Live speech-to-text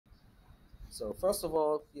So first of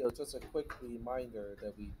all, just a quick reminder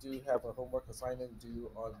that we do have a homework assignment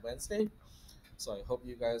due on Wednesday. So I hope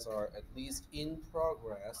you guys are at least in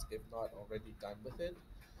progress, if not already done with it.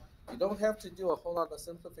 You don't have to do a whole lot of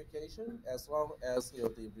simplification as long as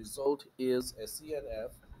the result is a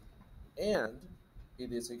CNF and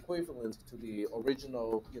it is equivalent to the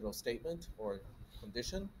original statement or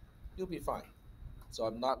condition. You'll be fine. So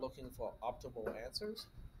I'm not looking for optimal answers.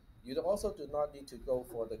 You also do not need to go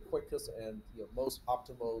for the quickest and most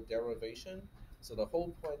optimal derivation. So the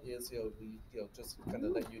whole point is we just kind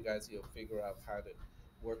of let you guys figure out how to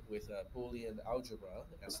work with Boolean algebra.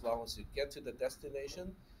 As long as you get to the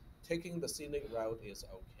destination, taking the scenic route is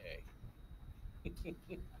okay.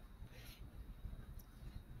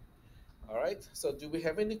 All right. So do we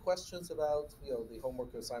have any questions about the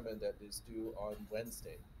homework assignment that is due on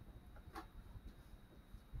Wednesday?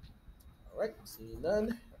 All right. Seeing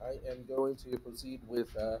none, I am going to proceed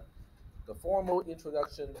with the formal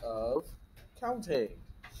introduction of counting.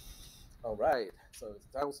 All right, so it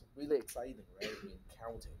sounds really exciting, right? I mean,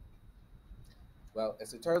 counting. Well,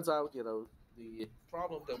 as it turns out, the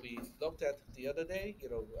problem that we looked at the other day,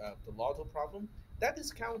 the lotto problem, that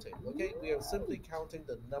is counting. Okay, we are simply counting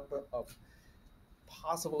the number of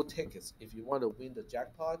possible tickets. If you want to win the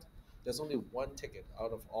jackpot, there's only one ticket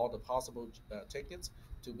out of all the possible tickets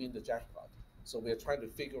to win the jackpot. So we're trying to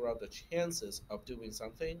figure out the chances of doing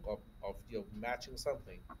something, of matching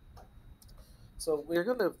something. So we're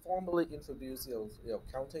going to formally introduce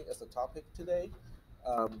counting as a topic today.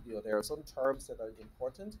 There are some terms that are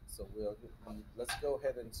important, so let's go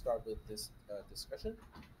ahead and start with this discussion.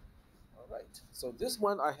 All right. So this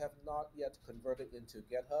one I have not yet converted into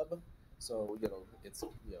GitHub, so it's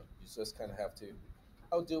you just kind of have to.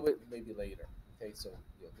 I'll do it maybe later. Okay. So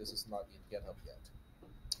this is not in GitHub yet.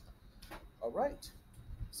 All right.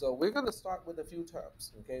 So we're going to start with a few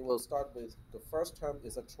terms. Okay. We'll start with the first term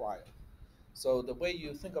is a trial. So the way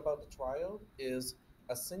you think about the trial is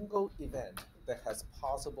a single event that has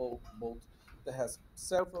that has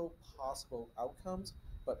several possible outcomes,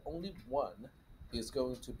 but only one is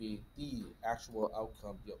going to be the actual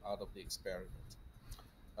outcome out of the experiment.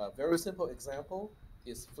 A very simple example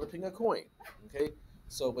is flipping a coin. Okay,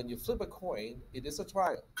 so when you flip a coin, it is a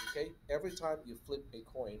trial. Okay, every time you flip a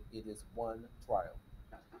coin, it is one trial.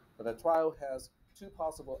 But a trial has two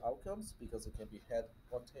possible outcomes because it can be head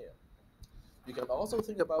or tail. You can also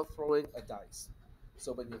think about throwing a dice.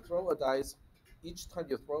 So when you throw a dice, each time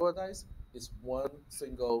you throw a dice is one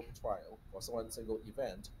single trial or one single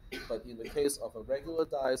event. But in the case of a regular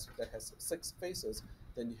dice that has six faces,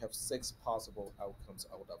 then you have six possible outcomes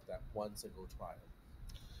out of that one single trial.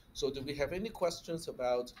 So do we have any questions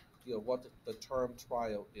about what the term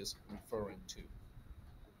trial is referring to?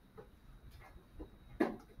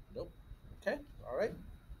 Nope. Okay. All right.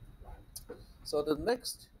 So the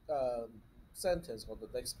next sentence or the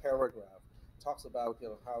next paragraph talks about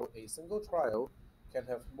how a single trial can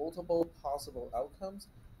have multiple possible outcomes,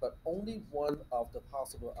 but only one of the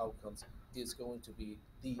possible outcomes is going to be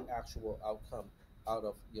the actual outcome out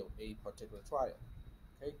of a particular trial.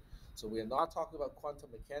 Okay, so we are not talking about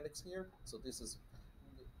quantum mechanics here. So this is,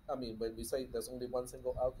 I mean, when we say there's only one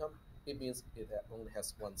single outcome, it means it only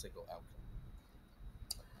has one single outcome.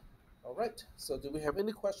 All right, so do we have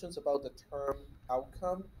any questions about the term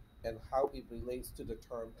outcome and how it relates to the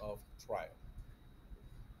term of trial?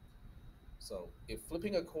 So if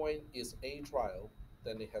flipping a coin is a trial,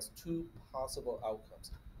 then it has two possible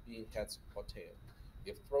outcomes, being heads or tail.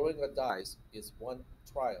 If throwing a dice is one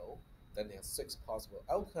trial, then it has six possible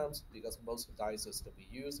outcomes because most dice that we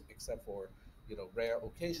use, except for rare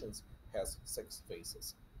occasions, has six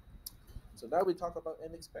faces. So now we talk about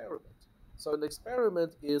an experiment. So an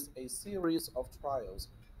experiment is a series of trials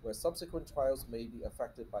where subsequent trials may be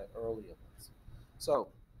affected by earlier ones. So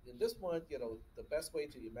in this one, the best way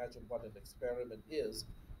to imagine what an experiment is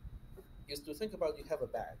to think about you have a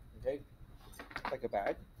bag, okay, like a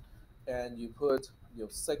bag, and you put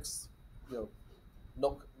six, you know,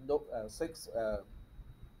 no, no, six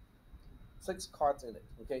cards in it.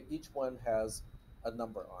 Okay, each one has a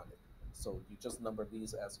number on it. So you just number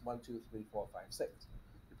these as 1, 2, 3, 4, 5, 6.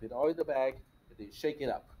 You put it all in the bag and then shake it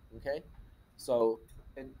up. Okay, so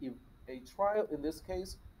and if a trial in this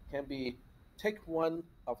case can be take one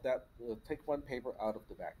paper out of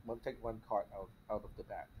the bag, take one card out of the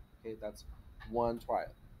bag. Okay, that's one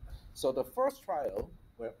trial. So the first trial,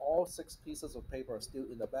 where all six pieces of paper are still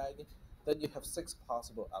in the bag, then you have six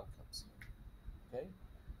possible outcomes. Okay,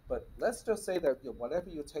 but let's just say that whatever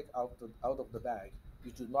you take out of the bag,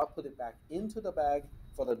 you do not put it back into the bag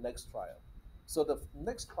for the next trial. So the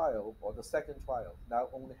next trial or the second trial now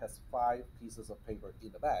only has five pieces of paper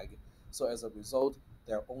in the bag, So as a result,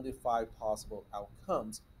 there are only 5 possible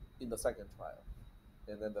outcomes in the second trial.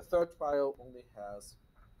 And then the third trial only has,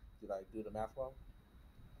 did I do the math wrong?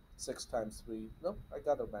 6 times 3. No, I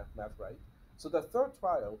got the math right. So the third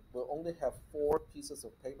trial will only have 4 pieces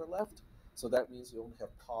of paper left. So that means you only have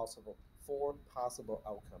 4 possible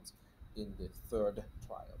outcomes in the third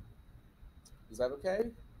trial. Is that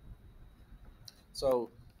okay?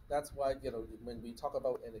 So that's why, when we talk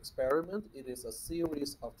about an experiment, it is a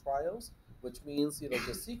series of trials, which means, the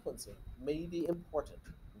sequencing may be important.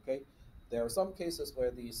 Okay, there are some cases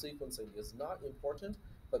where the sequencing is not important,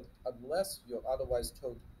 but unless you're otherwise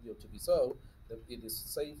told, to be so, then it is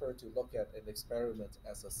safer to look at an experiment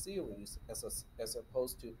as a series, as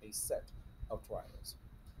opposed to a set of trials.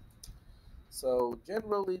 So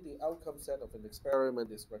generally, the outcome set of an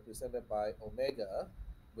experiment is represented by omega,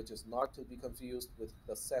 which is not to be confused with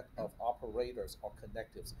the set of operators or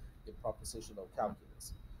connectives in propositional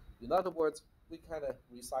calculus. In other words, we kind of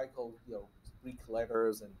recycle, Greek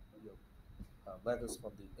letters and, letters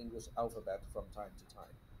from the English alphabet from time to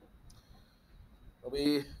time. Are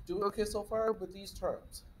we doing okay so far with these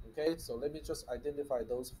terms? Okay, so let me just identify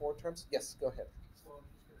those 4 terms. Yes, go ahead. Well, I'm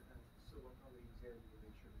just going to kind of, so on the exam, you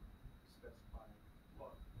make sure you specify,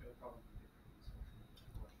 well, it'll probably be different in some question,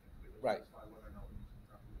 but you'll Right. specify whether or not we're using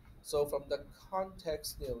propositional. So from the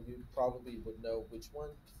context, you probably would know which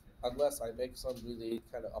one, unless I make some really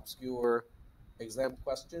kind of obscure exam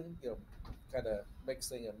question, kind of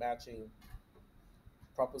mixing and matching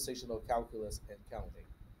propositional calculus and counting.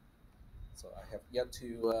 So I have yet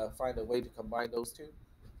to find a way to combine those two.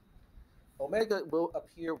 Omega will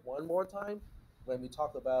appear one more time when we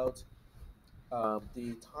talk about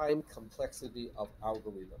the time complexity of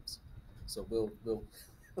algorithms. So we'll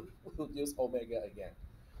we'll use omega again.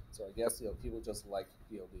 So I guess people just like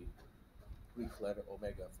the Greek letter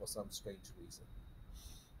omega for some strange reason.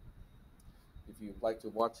 If you like to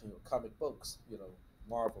watch comic books,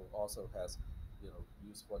 Marvel also has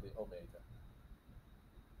use for the omega.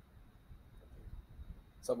 Okay.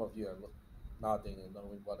 Some of you are nodding and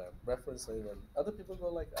knowing what I'm referencing, and other people go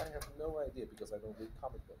like, I have no idea because I don't read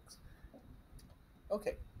comic books.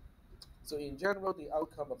 Okay, so in general, the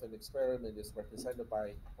outcome of an experiment is represented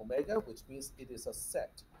by omega, which means it is a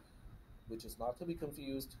set, which is not to be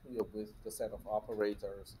confused with the set of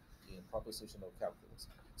operators in propositional calculus.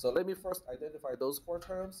 So let me first identify those 4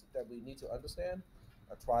 terms that we need to understand.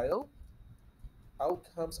 A trial,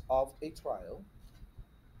 outcomes of a trial,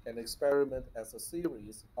 an experiment as a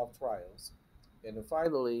series of trials, and then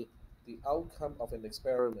finally, the outcome of an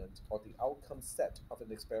experiment or the outcome set of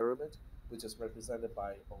an experiment, which is represented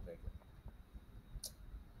by omega.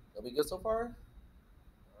 Are we good so far?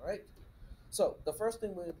 All right. So the first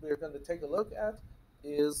thing we're going to take a look at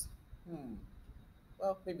is,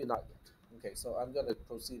 well, maybe not yet. Okay, so I'm going to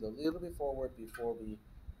proceed a little bit forward before we,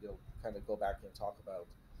 kind of go back and talk about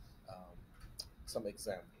um, some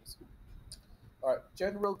examples. All right,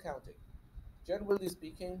 general counting. Generally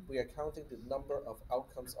speaking, we are counting the number of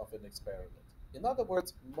outcomes of an experiment. In other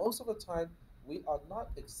words, most of the time, we are not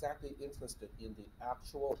exactly interested in the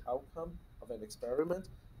actual outcome of an experiment.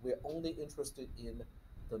 We're only interested in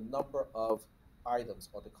the number of items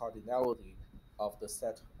or the cardinality of the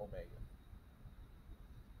set omega.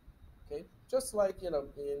 Okay, just like in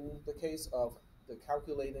the case of the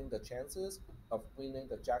calculating the chances of winning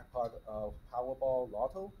the jackpot of Powerball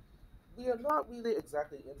Lotto, we are not really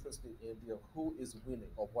exactly interested in who is winning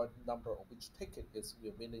or what number or which ticket is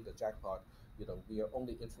winning the jackpot. We are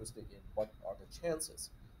only interested in what are the chances.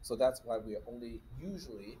 So that's why we are only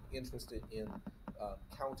usually interested in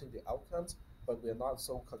counting the outcomes, but we are not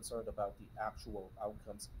so concerned about the actual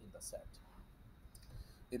outcomes in the set.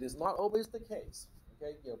 It is not always the case,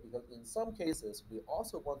 okay? Because in some cases we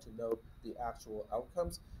also want to know the actual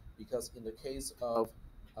outcomes, because in the case of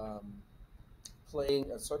um,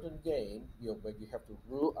 playing a certain game, where you have to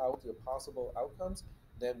rule out the possible outcomes,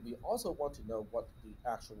 then we also want to know what the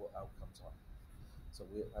actual outcomes are. So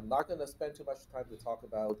I'm not going to spend too much time to talk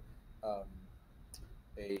about um,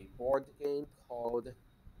 a board game called,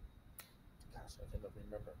 gosh, I cannot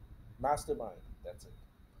remember. Mastermind. That's it.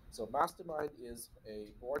 So Mastermind is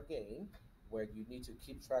a board game where you need to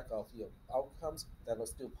keep track of outcomes that are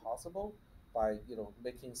still possible by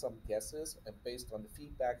making some guesses, and based on the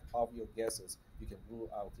feedback of your guesses, you can rule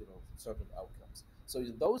out certain outcomes. So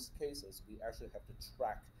in those cases, we actually have to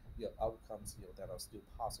track outcomes that are still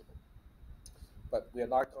possible. But we are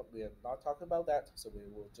not talking about that, so we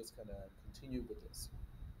will just kind of continue with this.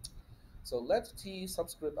 So let T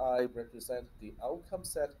subscript I represent the outcome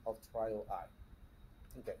set of trial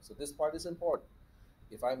I. Okay, so this part is important.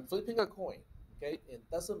 If I'm flipping a coin, okay, it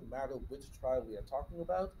doesn't matter which trial we are talking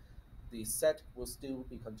about, the set will still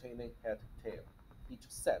be containing head, tail. Each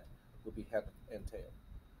set will be head and tail.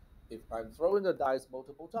 If I'm throwing a dice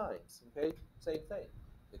multiple times, okay, same thing.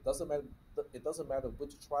 It doesn't matter. It doesn't matter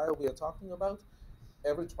which trial we are talking about.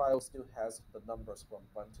 Every trial still has the numbers from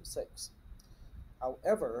 1 to 6.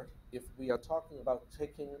 However, if we are talking about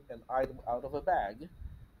taking an item out of a bag,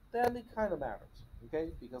 then it kind of matters,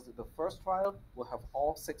 okay? Because the first trial will have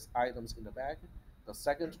all 6 items in the bag. The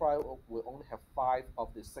second trial will only have 5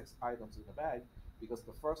 of the 6 items in the bag because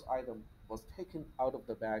the first item was taken out of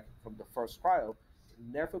the bag from the first trial,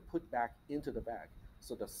 never put back into the bag.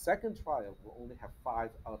 So the second trial will only have 5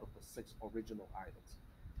 out of the 6 original items.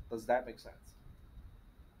 Does that make sense?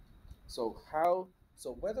 So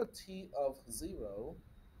whether t of 0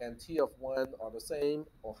 and t of 1 are the same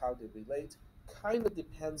or how they relate kind of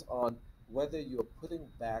depends on whether you're putting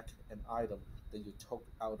back an item that you took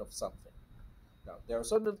out of something. Now, there are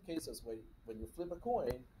certain cases where when you flip a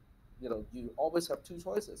coin, you always have 2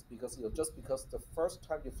 choices because just because the first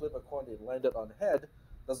time you flip a coin it landed on the head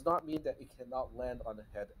does not mean that it cannot land on the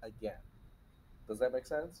head again. Does that make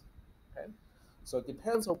sense? Okay. So it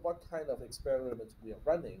depends on what kind of experiment we are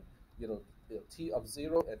running. T of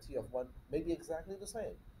 0 and T of 1 may be exactly the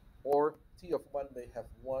same, or T of 1 may have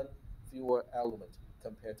one fewer element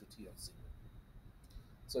compared to T of 0.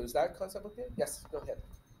 So is that concept okay? Yes, go ahead.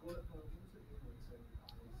 What does it mean when saying I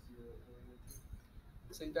is zero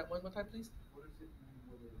oriented? Say that one more time, please. What does it mean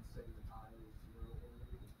when it's saying I is zero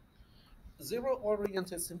oriented? 0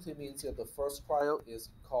 oriented simply means that the first trial is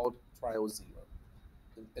called trial 0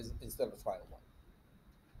 instead of trial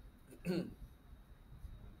 1.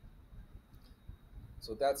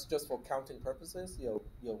 So that's just for counting purposes.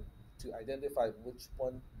 To identify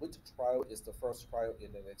which trial is the first trial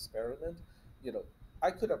in an experiment. You know, I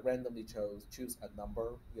could have randomly choose a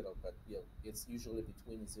number. But it's usually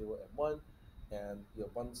between 0 and 1. And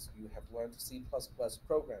once you have learned C++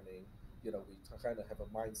 programming, we kind of have a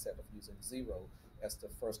mindset of using 0 as the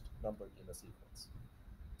first number in the sequence.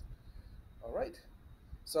 All right.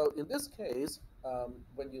 So in this case,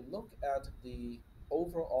 when you look at the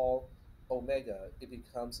overall omega, it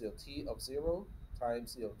becomes t of 0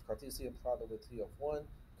 times Cartesian product with t of 1,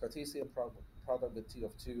 Cartesian product with t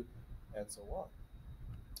of 2, and so on.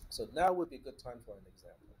 So now would be a good time for an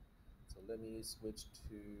example. So let me switch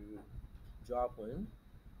to Joplin.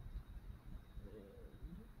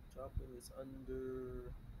 And Joplin is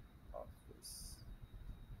under Office.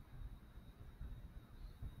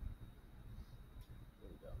 There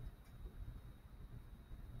we go.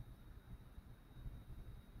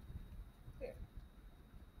 Yeah.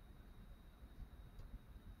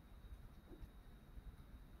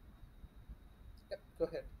 Yep. Go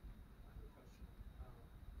ahead. I have a question.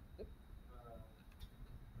 Yep.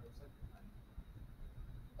 For a second,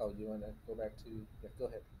 Oh, you want to go back to? Yeah. Go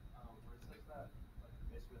ahead. where it says that like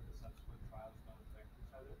basically that the subsequent trials don't affect each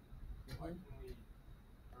other, why Mhm. can we,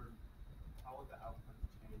 or how would the outcomes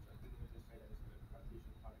change? Like, couldn't we just say that it's the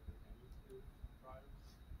Cartesian product of any 2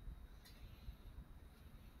 trials?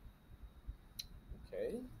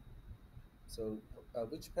 Okay. So,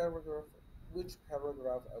 which paragraph? Which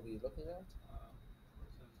paragraph are we looking at? Where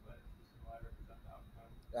it says let X and Y represent the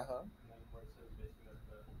outcome, Uh huh. and then where it says basically that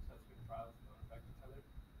the subsequent trials don't affect each other,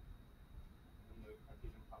 and then the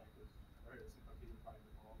Cartesian product is, or it's the Cartesian product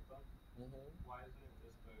of all of them. Hmm. Why isn't it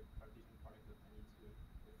just the Cartesian product of any 2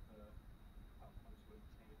 if the outcomes would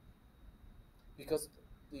change? Because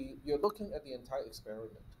you're looking at the entire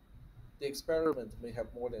experiment. The experiment may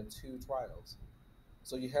have more than 2 trials,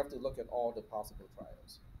 so you have to look at all the possible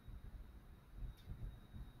trials.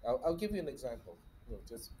 I'll give you an example.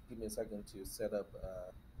 Just give me a second to set up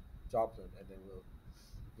Joplin, and then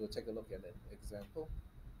we'll take a look at an example.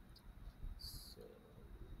 So,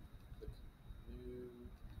 click new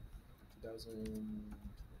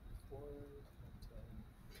 2024,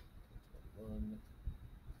 21.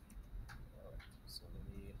 All right. So let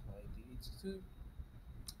me hide these two.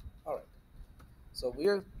 All right. So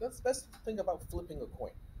let's think about flipping a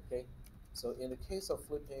coin. Okay. So in the case of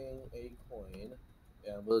flipping a coin,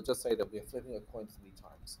 we'll just say that we're flipping a coin 3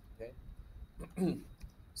 times. Okay.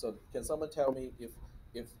 So can someone tell me if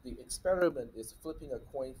the experiment is flipping a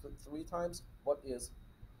coin 3 times, what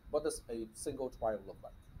does a single trial look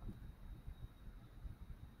like?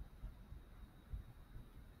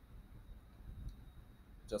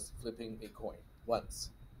 Just flipping a coin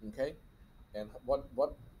once. Okay. And what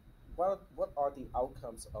are the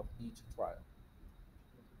outcomes of each trial?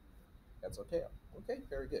 That's okay. Okay,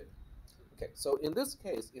 very good. Okay, so in this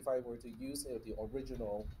case, if I were to use the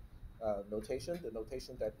original notation, the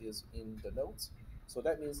notation that is in the notes, so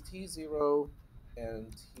that means T0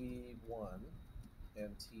 and T1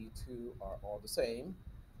 and T2 are all the same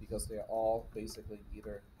because they're all basically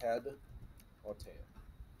either head or tail.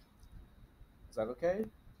 Is that okay?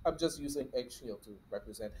 I'm just using H to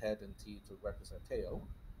represent head and T to represent tail.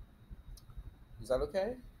 Is that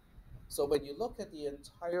okay? So when you look at the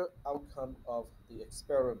entire outcome of the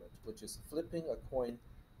experiment, which is flipping a coin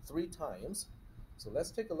 3 times, so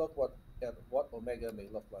let's take a look at what omega may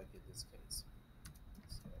look like in this case.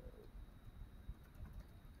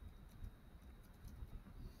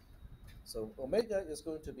 So omega is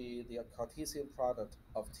going to be the Cartesian product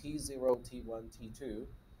of T0, T1, T2,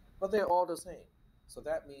 but they're all the same. So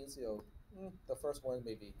that means the first one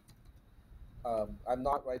may be I'm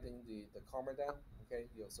not writing the comma down. Okay,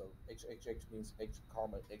 so h means h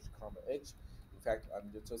comma h comma h. In fact, I'm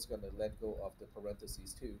just going to let go of the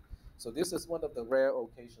parentheses too. So this is one of the rare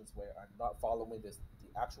occasions where I'm not following the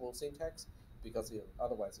actual syntax because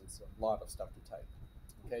otherwise it's a lot of stuff to type.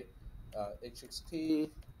 Okay, hxt,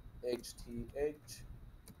 hth,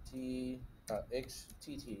 t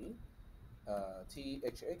htt,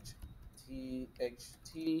 thh,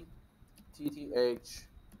 tht, tth,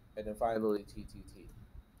 and then finally ttt.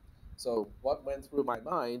 So what went through my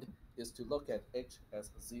mind is to look at h as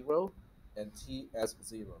 0 and t as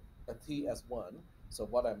 0, and t as 1. So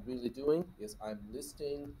what I'm really doing is I'm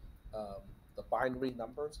listing the binary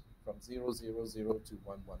numbers from 000 to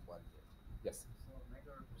 111 here. Yes? So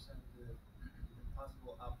omega represents the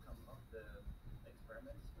possible outcome of the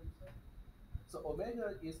experiments, what you said? So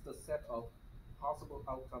omega is the set of possible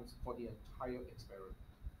outcomes for the entire experiment.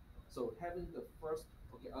 So having the first,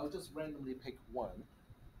 okay, I'll just randomly pick one.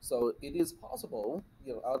 So it is possible,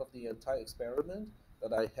 out of the entire experiment,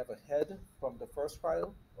 that I have a head from the first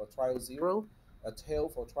trial or trial 0, a tail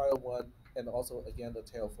for trial 1, and also again a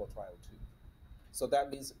tail for trial 2. So that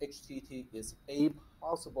means HTT is a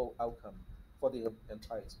possible outcome for the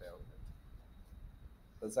entire experiment.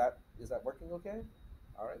 Is that working okay?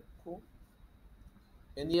 All right, cool.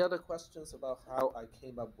 Any other questions about how I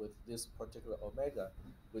came up with this particular omega,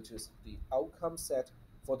 which is the outcome set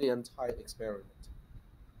for the entire experiment?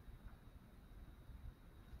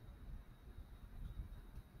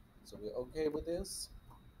 So we're okay with this?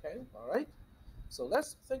 Okay, all right. So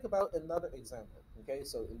let's think about another example. Okay,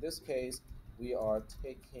 so in this case, we are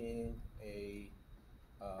taking a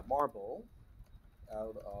marble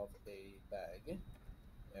out of a bag,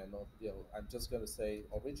 and I'm just going to say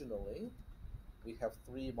originally we have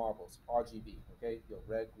 3 marbles, RGB. Okay,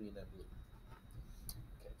 red, green, and blue.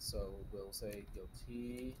 Okay, so we'll say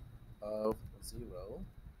T of 0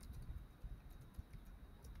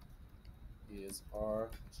 is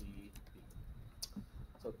RGB.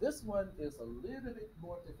 So this one is a little bit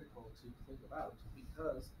more difficult to think about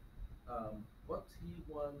because what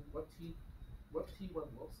T1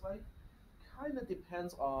 looks like kind of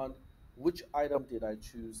depends on which item did I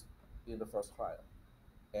choose in the first trial.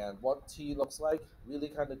 And what T looks like really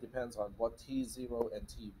kind of depends on what T0 and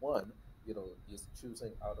T1 is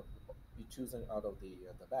choosing out of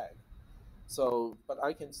the bag. So, but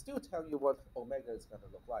I can still tell you what omega is going to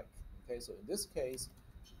look like. Okay, so in this case,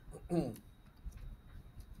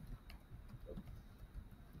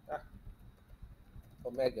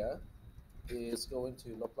 omega is going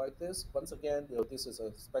to look like this. Once again, this is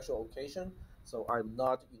a special occasion, so I'm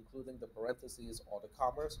not including the parentheses or the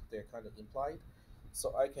commas. They're kind of implied.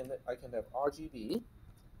 So I can have RGB,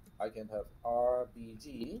 I can have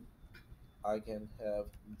RBG, I can have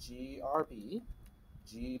GRB,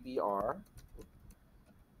 GBR,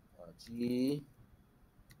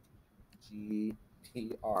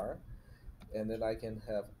 GGBR, and then I can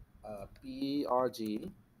have BRG,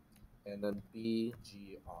 and then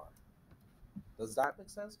BGR. Does that make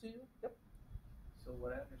sense to you? Yep. So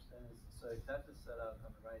what I understand is, so if that's the setup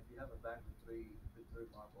on the right, if you have a bag with three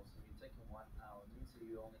marbles and you're taking one out, it means that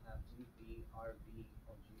you only have GB, RB,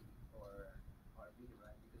 or G or RB,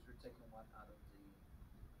 right? Because you're taking one out of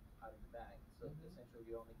the bag. So essentially,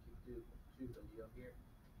 you only keep two. But you're here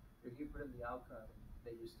putting the outcome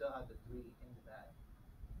that you still have the three in the bag.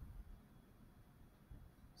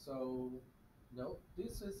 So, no,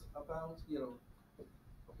 this is about,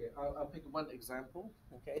 okay, I'll pick one example.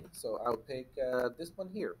 Okay, so I'll pick this one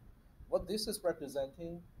here. What this is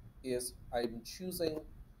representing is I'm choosing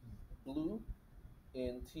blue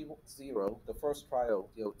in T0. The first trial,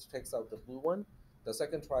 takes out the blue one. The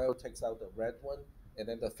second trial takes out the red one. And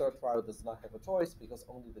then the third trial does not have a choice because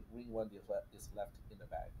only the green one is left in the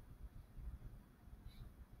bag.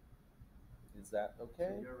 Is that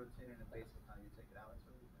okay? So you're rotating it based on how you take it out.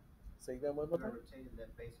 So Say that one more you're time. rotating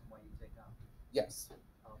that based on what you take out. Yes.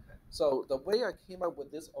 Okay. So the way I came up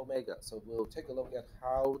with this omega, so we'll take a look at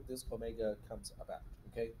how this omega comes about.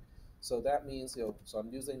 Okay, So that means, so I'm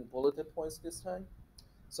using bulleted points this time.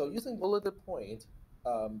 So using bulleted point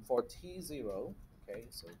for T0, okay,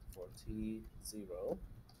 so for T0,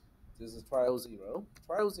 this is trial 0.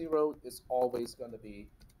 Trial 0 is always going to be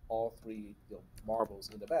all three marbles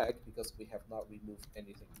in the bag because we have not removed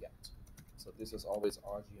anything yet. So this is always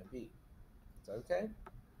R, G, and B. Is that okay?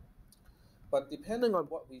 But depending on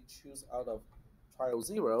what we choose out of trial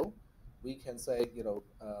 0, we can say,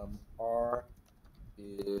 R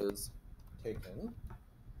is taken.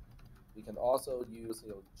 We can also use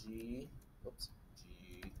G,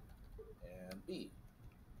 G and B.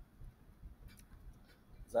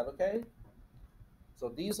 Is that okay? So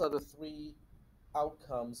these are the three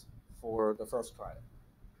outcomes for the first trial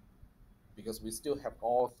because we still have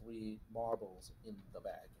all three marbles in the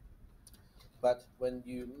bag. But when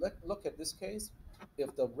you look at this case,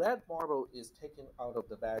 if the red marble is taken out of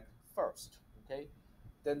the bag first, okay,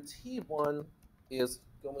 then T1 is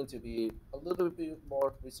going to be a little bit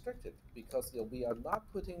more restricted because we are not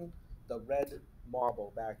putting the red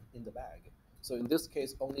marble back in the bag. So in this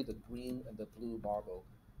case, only the green and the blue marble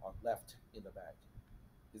are left in the bag.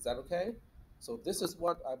 Is that okay? So this is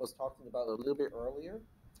what I was talking about a little bit earlier,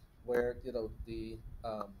 where the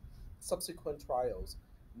subsequent trials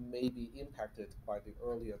may be impacted by the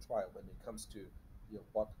earlier trial when it comes to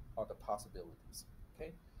what are the possibilities.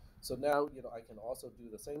 Okay, so now I can also do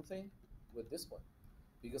the same thing with this one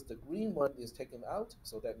because the green one is taken out,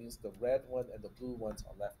 so that means the red one and the blue ones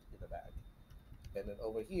are left in the bag. And then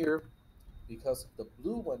over here, because the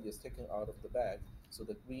blue one is taken out of the bag, so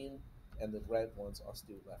the green and the red ones are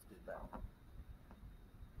still left in the bag.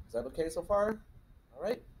 Is that okay so far? All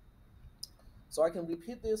right. So I can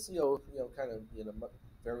repeat this, kind of in a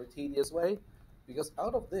very tedious way, because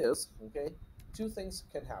out of this, okay, two things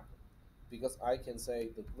can happen. Because I can say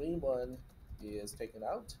the green one is taken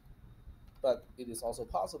out, but it is also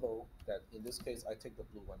possible that in this case I take the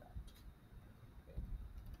blue one out. Okay.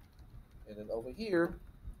 And then over here,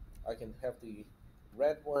 I can have the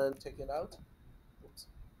red one taken out, oops,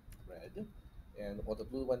 red, and or the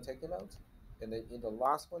blue one taken out. And then in the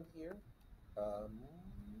last one here,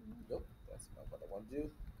 nope, that's not what I want to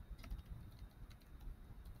do.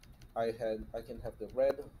 I can have the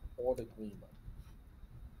red or the green one.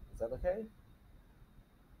 Is that okay?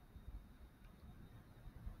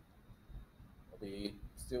 Are we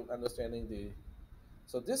still understanding the?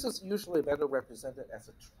 So this is usually better represented as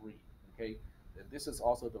a tree. Okay, and this is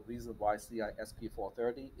also the reason why CISP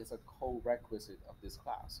 430 is a co-requisite of this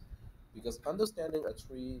class, because understanding a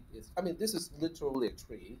tree is, I mean, this is literally a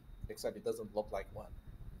tree, except it doesn't look like one.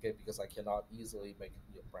 Okay, because I cannot easily make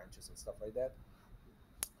branches and stuff like that.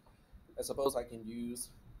 I suppose I can use.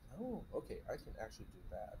 Oh, okay, I can actually do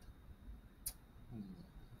that. Hmm.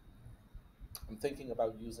 I'm thinking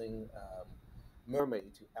about using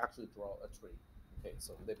Mermaid to actually draw a tree. Okay,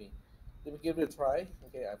 so let me give it a try.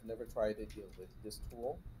 Okay, I've never tried it here with this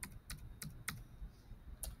tool.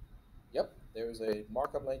 Yep, there is a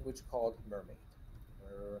markup language called Mermaid.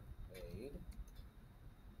 Mermaid,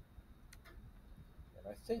 and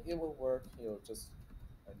I think it will work. Just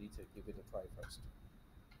I need to give it a try first.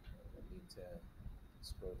 I need to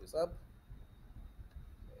scroll this up.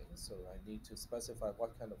 Okay, so I need to specify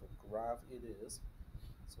what kind of a graph it is.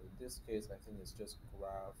 So in this case, I think it's just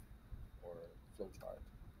graph or flowchart.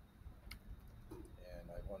 And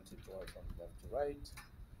I want to draw it from left to right.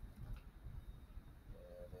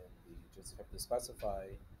 And then we just have to specify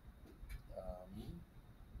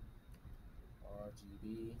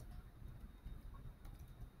RGB.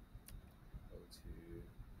 Go to,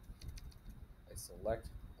 I select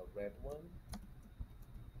a red one,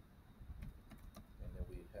 and then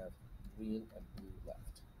we have green and blue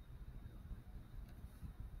left.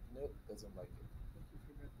 Nope, doesn't like it. I think you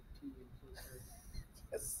forgot the T in flowchart.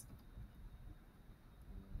 Yes.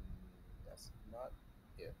 That's not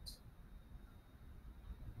it.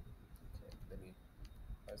 Okay, let me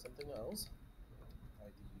try something else.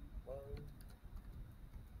 ID1.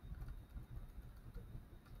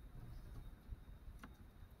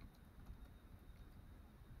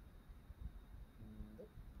 Nope.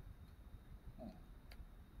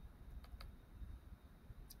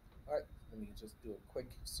 Alright, let me just do a quick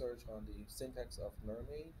search on the syntax of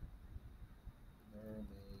Mermaid.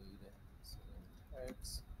 Mermaid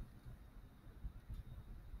syntax.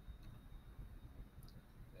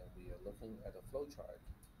 And we are looking at a flowchart.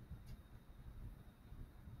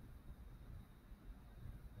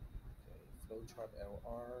 Okay, flowchart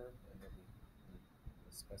LR, and then we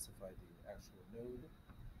specify the actual node.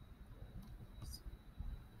 Let's see.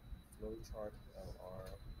 Flowchart LR.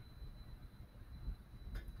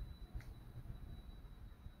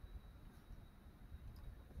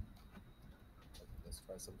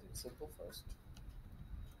 Let's try something simple first.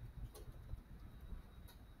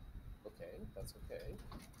 Okay, that's okay.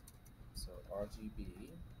 So RGB.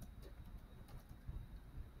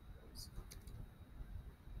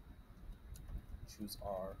 Choose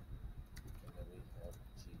R, and then we have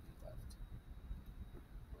GB left.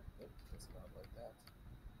 Nope, it's not like that.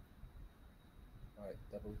 All right,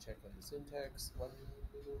 double check on the syntax, one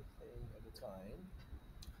little thing at a time.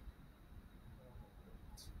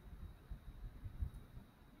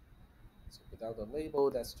 So without a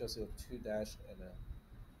label, that's just a 2 dash and a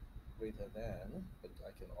greater than, but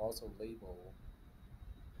I can also label.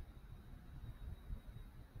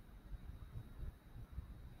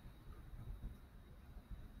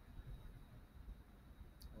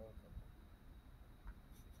 Okay.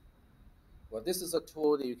 Well, this is a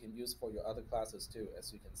tool that you can use for your other classes too,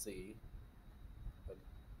 as you can see. But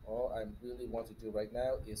all I really want to do right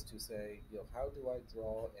now is to say, how do I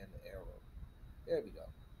draw an arrow? There we go.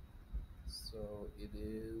 So it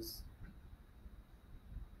is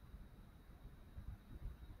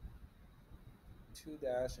 2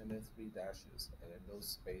 dash and then 3 dashes, and then no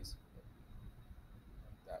space.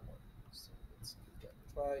 That one. So let's give that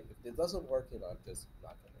a try. If it doesn't work, I'm just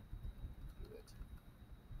not gonna do it.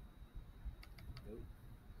 Nope.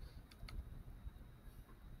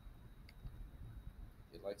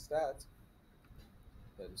 It likes that,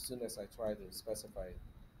 but as soon as I try to specify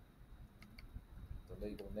the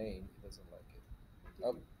label name, it doesn't like it.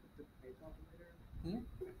 I think you put the pipe operator. Hmm?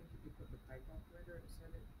 I think if you put the pipe operator and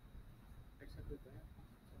set it, except with that.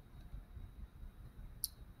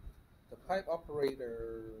 The pipe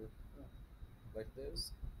operator like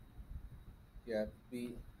this. Yeah,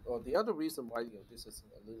 the other reason why this is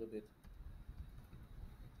a little bit,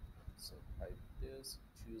 so pipe this,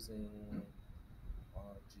 choosing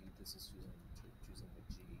G, this is choosing the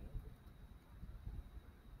G.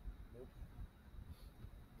 Nope.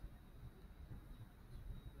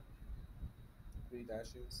 3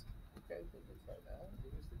 dashes. Okay, we can try that. I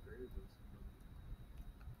think it's the greater than symbol.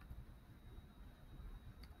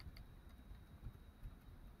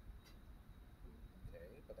 Okay,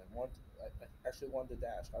 but I actually want the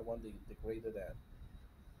dash. I want the greater than.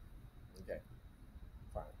 Okay,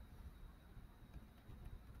 fine.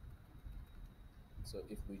 So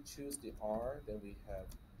if we choose the R, then we have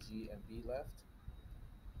G and B left.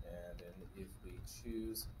 And then if we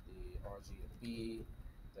choose the RG and B,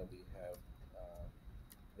 then we have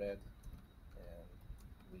red and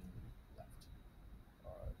green left.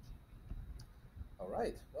 RGB. All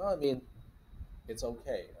right. Well, I mean, it's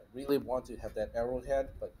okay. I really want to have that arrowhead,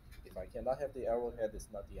 but if I cannot have the arrowhead, it's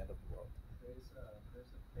not the end of the world. There's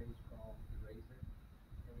a page called Eraser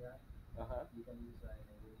AI. Uh-huh. You can use that in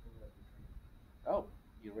any tool that you train. Oh,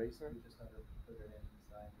 eraser? You just have to put it in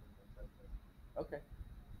inside and you can test it. Okay.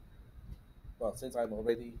 Well, since I'm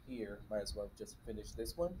already here, might as well just finish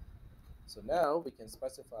this one. So now we can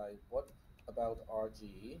specify what about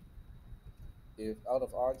RG. If out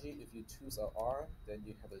of RG, if you choose a R, then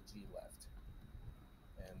you have a G left.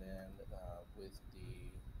 And then with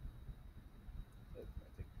the, I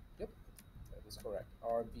think, yep, that is correct.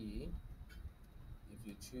 RB, if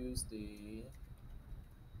you choose the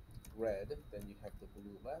red, then you have the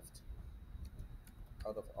blue left.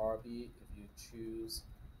 Out of RB, if you choose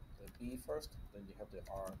the B first, then you have the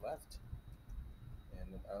R left.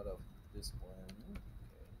 And then out of this one,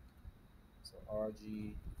 okay, so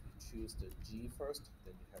RG, if you choose the G first,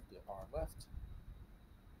 then you have the R left.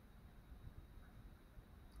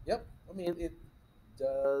 Yep, I mean, it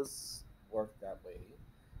does work that way.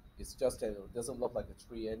 It's just that it doesn't look like a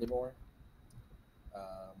tree anymore.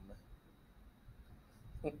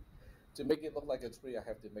 To make it look like a tree, I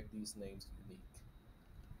have to make these names unique.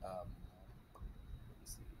 Let me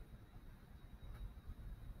see.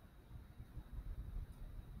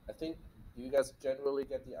 I think, do you guys generally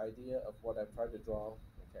get the idea of what I'm trying to draw?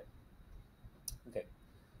 Okay. Okay.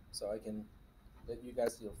 So I can let you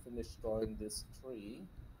guys finish drawing this tree,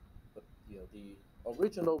 but the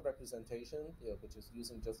original representation, which is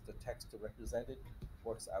using just the text to represent it,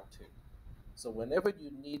 works out too. So whenever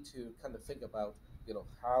you need to kind of think about,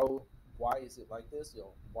 why is it like this?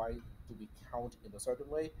 Why do we count in a certain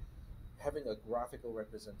way? Having a graphical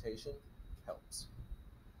representation helps.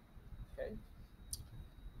 Okay.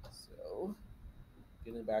 So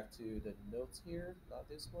getting back to the notes here, not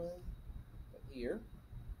this one, but here.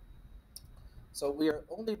 So we are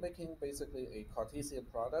only making basically a Cartesian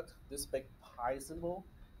product. This big pi symbol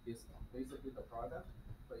is basically the product,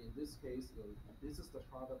 but in this case, this is the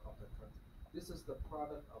product of this is the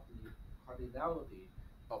product of the cardinality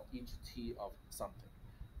of each t of something.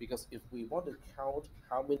 Because if we want to count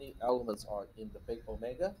how many elements are in the big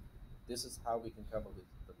omega, This is how we can come up with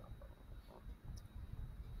the number.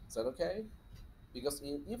 Is that okay? Because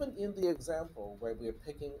even in the example where we're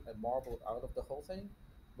picking a marble out of the whole thing,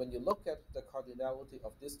 when you look at the cardinality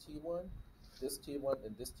of this T1, this T1,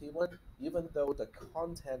 and this T1, even though the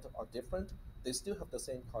content are different, they still have the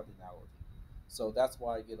same cardinality. So that's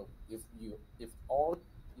why if all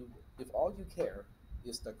you care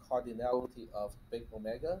is the cardinality of big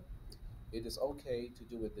omega, it is okay to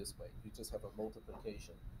do it this way. You just have a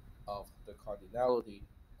multiplication of the cardinality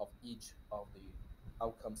of each of the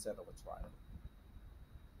outcome set of a trial.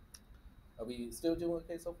 Are we still doing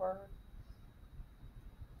okay so far?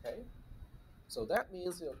 Okay. So that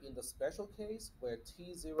means in the special case where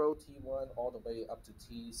T0, T1, all the way up to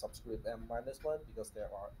T subscript m minus 1, because there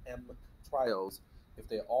are m trials, if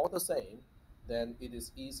they're all the same, then it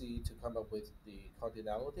is easy to come up with the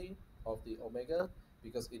cardinality of the omega,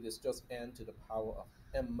 because it is just n to the power of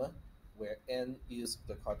m, where n is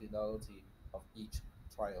the cardinality of each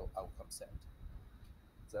trial outcome set.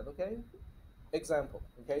 Is that okay? Example,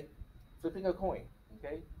 okay? Flipping a coin,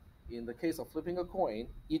 okay? In the case of flipping a coin,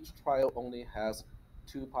 each trial only has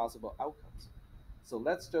two possible outcomes. So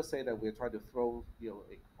let's just say that we're trying to throw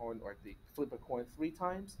a coin or flip a coin 3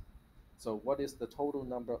 times. So what is the total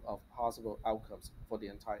number of possible outcomes for the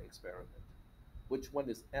entire experiment? Which one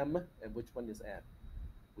is m and which one is n?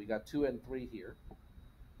 We got 2 and 3 here.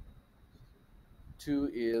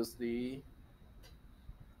 2 is the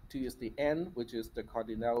n, which is the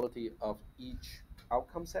cardinality of each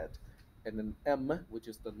outcome set, and then m, which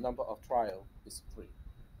is the number of trial, is 3.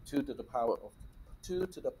 2 to the power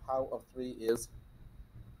of 3 is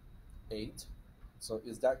 8. So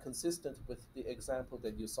is that consistent with the example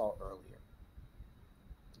that you saw earlier?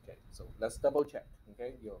 Okay, so let's double check.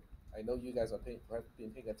 Okay, I know you guys have been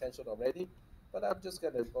paying attention already, but I'm just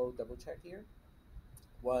gonna go double check here.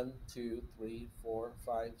 1, 2, 3, 4,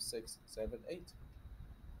 5, 6, 7, 8.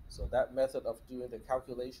 So that method of doing the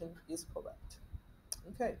calculation is correct.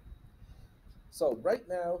 Okay, so right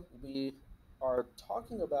now we are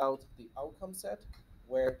talking about the outcome set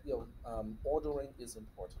where ordering is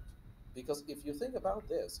important. Because if you think about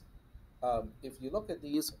this, if you look at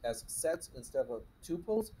these as sets instead of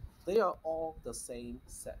tuples, they are all the same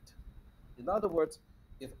set. In other words,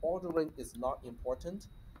 if ordering is not important,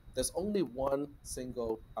 there's only one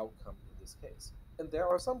single outcome in this case. And there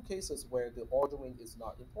are some cases where the ordering is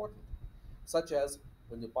not important, such as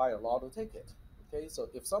when you buy a lotto ticket. Okay, so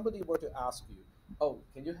if somebody were to ask you, "Oh,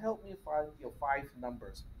 can you help me find your 5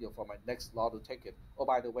 numbers, for my next lotto ticket? Oh,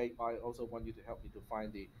 by the way, I also want you to help me to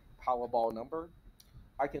find the Powerball number."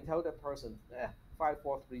 I can tell that person, 5,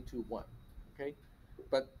 4, 3, 2, 1. Okay,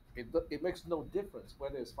 but it makes no difference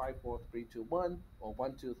whether it's 5, 4, 3, 2, 1 or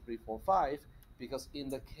 1, 2, 3, 4, 5, because in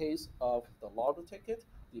the case of the lotto ticket,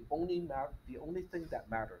 the only thing that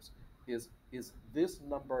matters is this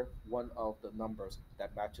number one of the numbers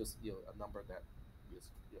that matches a number that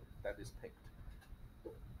is picked.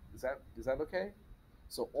 Is that okay?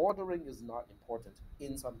 So ordering is not important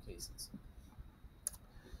in some cases.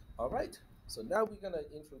 All right. So now we're gonna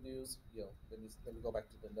introduce. Let me go back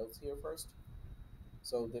to the notes here first.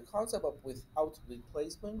 So the concept of without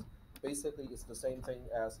replacement basically is the same thing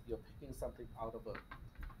as you're picking something out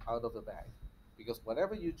of the bag, because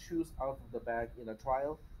whatever you choose out of the bag in a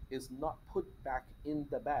trial is not put back in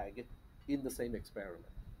the bag in the same experiment.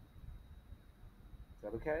 Is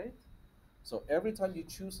that okay? So every time you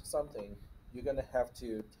choose something, you're gonna have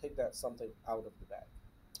to take that something out of the bag.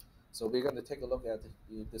 So we're going to take a look at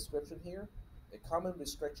the description here. A common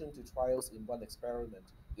restriction to trials in one experiment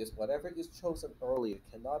is whatever is chosen earlier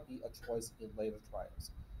cannot be a choice in later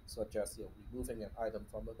trials, such as removing an item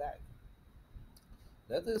from a bag.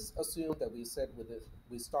 Let us assume that we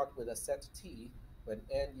start with a set T when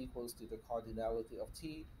n equals to the cardinality of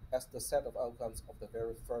T as the set of outcomes of the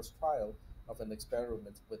very first trial of an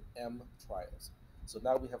experiment with m trials. So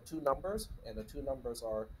now we have two numbers, and the two numbers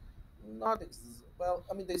are not well,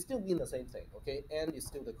 I mean, they still mean the same thing, okay? N is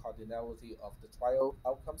still the cardinality of the trial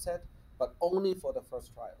outcome set, but only for the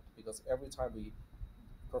first trial, because every time we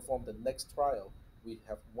perform the next trial, we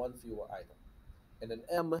have one fewer item. And then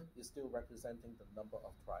M is still representing the number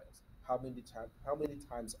of trials. How many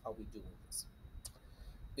times are we doing this?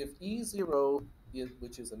 If E0,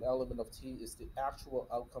 which is an element of T, is the actual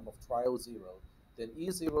outcome of trial 0, then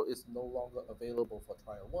E0 is no longer available for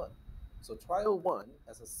trial 1. So trial 1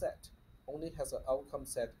 as a set only has an outcome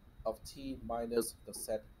set of T minus the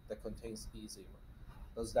set that contains E0.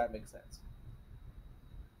 Does that make sense?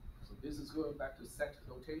 So this is going back to set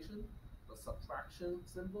notation. The subtraction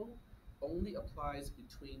symbol only applies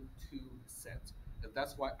between two sets. And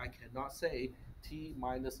that's why I cannot say T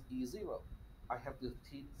minus E0. I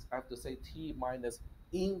have to say t minus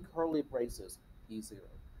in curly braces e0.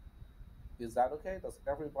 Is that okay? Does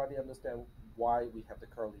everybody understand why we have the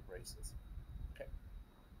curly braces? Okay.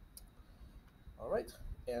 All right.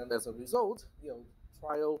 And as a result,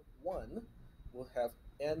 trial 1 will have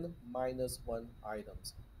n minus 1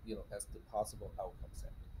 items, as the possible outcome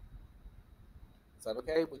set. Is that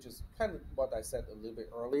okay? Which is kind of what I said a little bit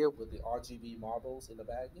earlier with the RGB marbles in the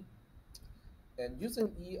bag. And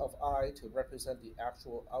using E of I to represent the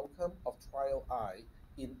actual outcome of trial I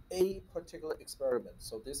in a particular experiment,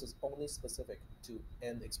 so this is only specific to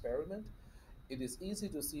an experiment, it is easy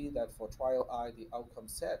to see that for trial I, the outcome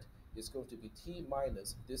set is going to be T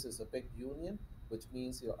minus, this is a big union, which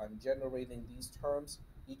means I'm generating these terms,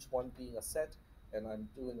 each one being a set, and I'm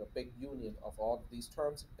doing a big union of all of these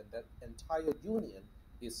terms, and that entire union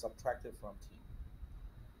is subtracted from T.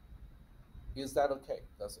 Is that okay?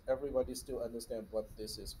 Does everybody still understand what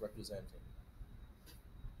this is representing?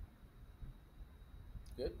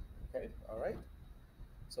 Good. Okay. All right.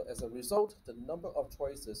 So as a result, the number of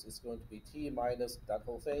choices is going to be t minus that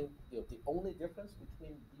whole thing. The only difference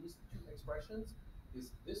between these two expressions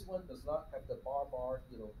is this one does not have the bar,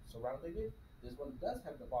 surrounding it. This one does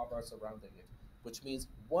have the bar surrounding it, which means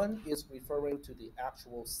one is referring to the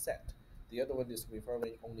actual set. The other one is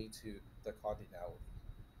referring only to the cardinality.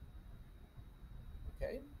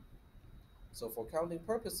 Okay. So for counting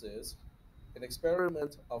purposes, an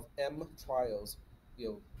experiment of m trials,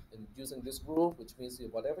 in using this rule, which means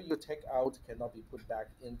whatever you take out cannot be put back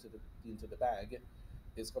into the bag,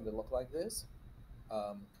 is going to look like this.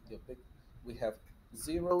 Um, we have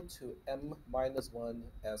 0 to m minus 1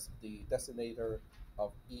 as the designator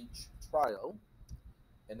of each trial.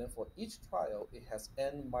 And then for each trial, it has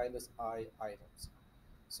n minus I items.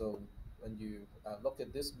 So when you look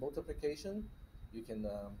at this multiplication, you can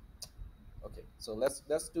okay, so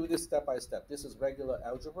let's do this step by step. This is regular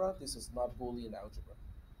algebra. This is not Boolean algebra.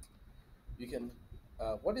 You can,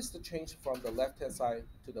 what is the change from the left-hand side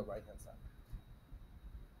to the right-hand side?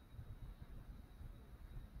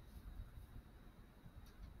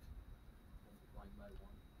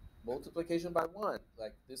 Multiplication by 1.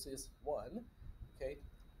 Like this is 1. Okay,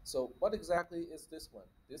 so what exactly is this one?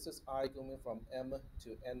 This is I going from m to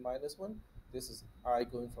n minus 1. This is I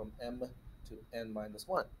going from m to n minus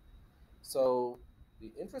 1. So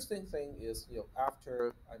the interesting thing is,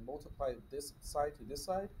 after I multiply this side to this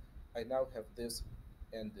side, I now have this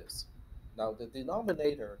and this. Now the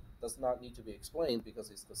denominator does not need to be explained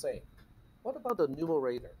because it's the same. What about the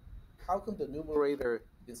numerator? How come the numerator,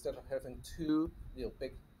 instead of having two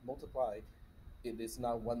big multiply, it is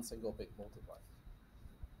now one single big multiply?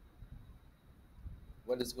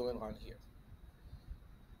 What is going on here?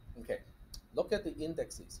 Okay, look at the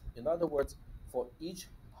indexes. In other words, for each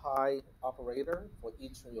pi operator, for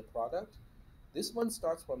each your product, this one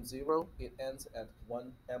starts from 0, it ends at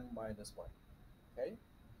 1m minus 1. Okay,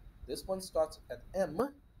 this one starts at m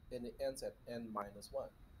and it ends at n minus 1.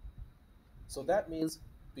 So that means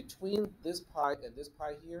between this pi and this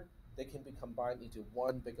pi here, they can be combined into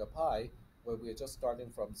one bigger pi, where we're just starting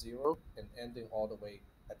from 0 and ending all the way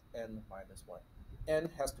at n minus 1. N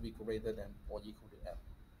has to be greater than or equal to m.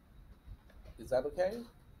 Is that okay?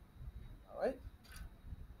 All right.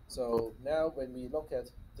 So now when we look at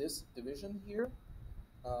this division here,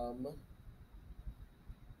 um,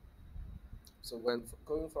 so when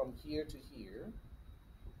going from here to here,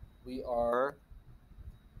 we are,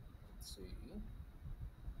 let's see,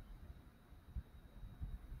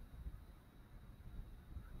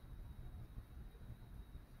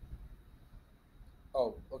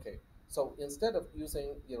 oh, okay. So instead of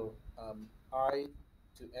using, I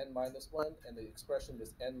to n minus 1 and the expression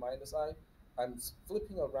is n minus I, I'm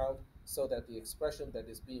flipping around so that the expression that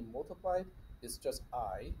is being multiplied is just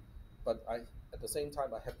I, but at the same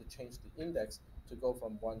time I have to change the index to go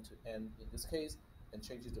from 1 to n in this case and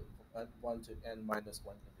change it to 1 to n minus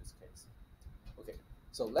 1 in this case. Okay,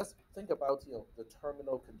 so let's think about the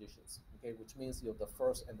terminal conditions, okay, which means the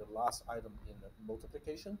first and the last item in the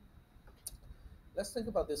multiplication. Let's think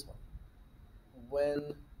about this one.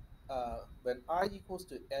 When I equals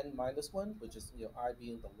to n minus 1, which is I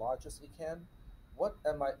being the largest it can, what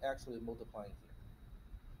am I actually multiplying here?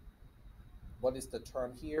 What is the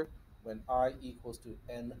term here when I equals to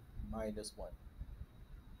n minus 1?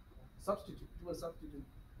 Substitute. Do a substitute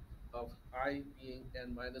of I being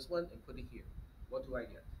n minus 1 and put it here. What do I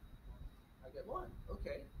get? I get 1.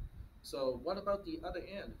 Okay. So what about the other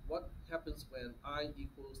end? What happens when I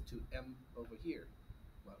equals to m over here?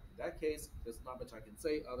 Well, in that case, there's not much I can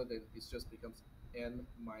say other than it just becomes n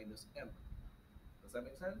minus m. Does that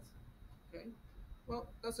make sense? Okay.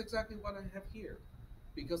 Well, that's exactly what I have here.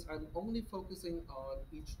 because I'm only focusing on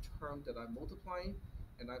each term that I'm multiplying,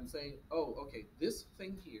 and I'm saying, oh, okay, this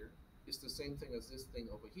thing here is the same thing as this thing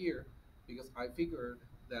over here, because I figured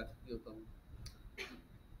that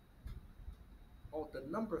all the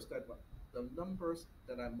numbers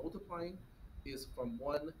that I'm multiplying is from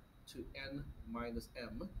 1 to n minus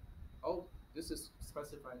m. Oh, this is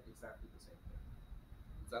specifying exactly the same thing.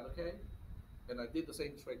 Is that okay? And I did the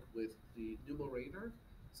same trick with the numerator.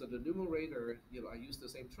 So the numerator, I use the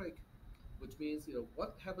same trick, which means,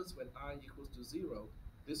 what happens when I equals to 0?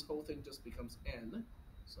 This whole thing just becomes n.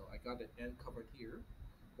 So I got an n covered here.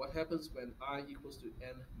 What happens when I equals to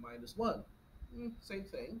n minus 1? Same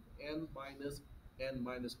thing. N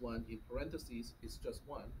minus 1 in parentheses is just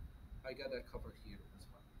 1. I got that covered here as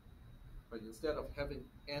well. But instead of having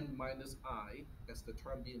n minus I as the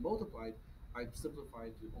term being multiplied, I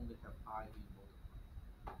simplified to only have I being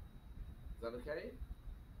multiplied. Is that okay?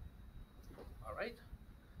 All right.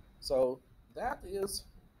 So that is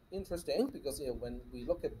interesting because when we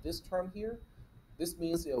look at this term here, this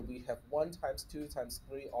means we have 1 times 2 times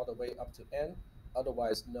 3 all the way up to n,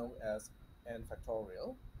 otherwise known as n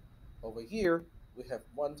factorial. Over here, we have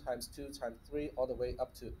 1 times 2 times 3 all the way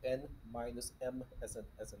up to n minus m as a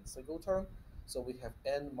single term. So we have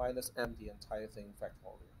n minus m, the entire thing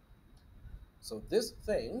factorial. So this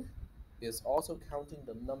thing is also counting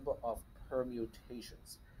the number of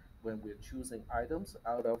permutations when we're choosing items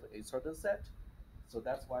out of a certain set. So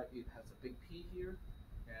that's why it has a big P here.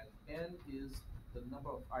 And n is the number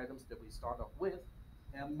of items that we start off with.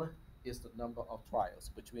 M is the number of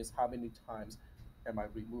trials, which means how many times am I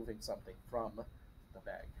removing something from the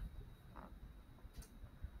bag.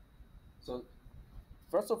 So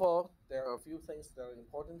first of all, there are a few things that are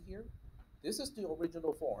important here. This is the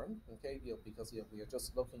original form, okay? Because we are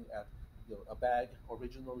just looking at a bag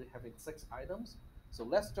originally having 6 items. So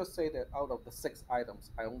let's just say that out of the 6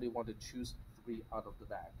 items, I only want to choose 3 out of the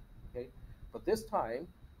bag, okay? But this time,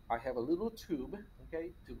 I have a little tube,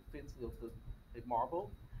 okay, to fit a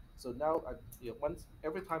marble. So now,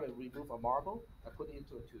 every time I remove a marble, I put it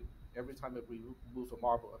into a tube. Every time I remove a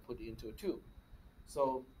marble, I put it into a tube.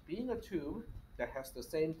 So being a tube that has the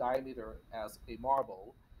same diameter as a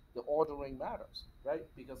marble, the ordering matters, right?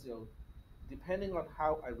 Because depending on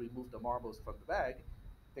how I remove the marbles from the bag,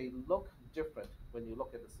 they look different when you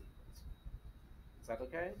look at the sequence. Is that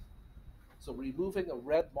okay? So removing a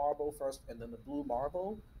red marble first and then a blue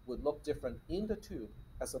marble would look different in the tube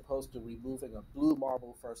as opposed to removing a blue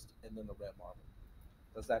marble first and then a red marble.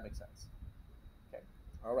 Does that make sense? Okay.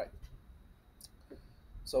 All right.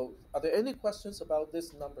 So are there any questions about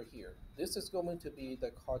this number here? This is going to be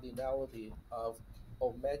the cardinality of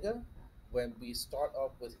omega when we start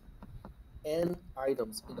off with n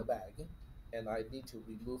items in a bag, and I need to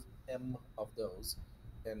remove m of those,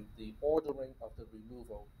 and the ordering of the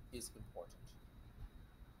removal is important.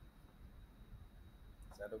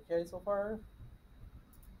 Is that okay so far?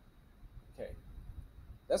 Okay,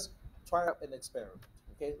 let's try out an experiment.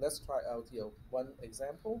 Okay, let's try out one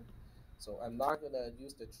example. So I'm not going to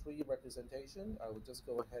use the tree representation. I will just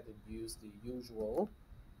go ahead and use the usual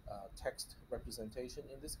text representation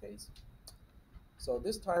in this case. So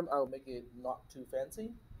this time I'll make it not too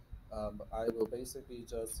fancy. I will basically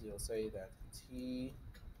just say that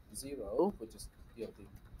T0, which is the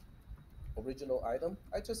original item.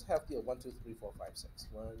 I just have 1, 2, 3, 4, 5, 6.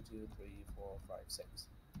 1, 2, 3, 4, 5, 6.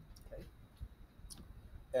 Okay.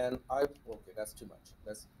 And okay, that's too much.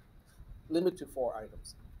 Let's limit to 4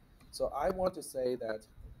 items. So I want to say that,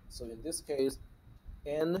 so in this case,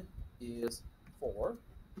 n is 4,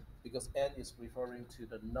 because n is referring to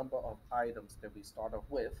the number of items that we start off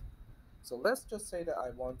with. So let's just say that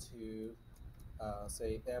I want to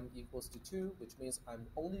say m equals to 2, which means I'm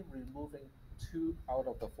only removing 2 out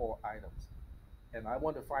of the 4 items. And I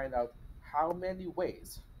want to find out how many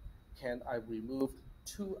ways can I remove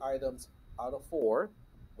 2 items out of 4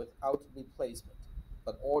 without replacement.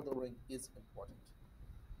 But ordering is important.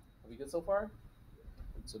 Are we good so far?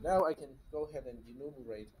 So now I can go ahead and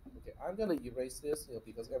enumerate. Okay, I'm going to erase this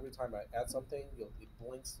because every time I add something, it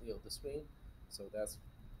blinks the screen. So that's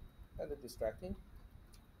kind of distracting.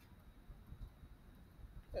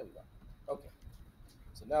 There we go. Okay.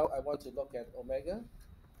 So now I want to look at omega,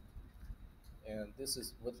 and this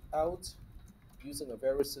is without using a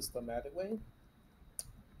very systematic way.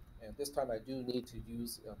 And this time I do need to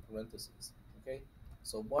use parentheses. Okay.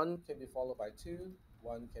 So 1 can be followed by 2,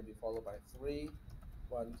 1 can be followed by 3,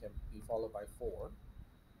 1 can be followed by 4.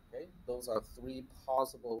 Okay, those are 3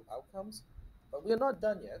 possible outcomes, but we're not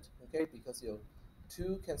done yet. Okay, because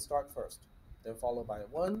 2 can start first, then followed by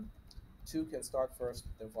 1. 2 can start first,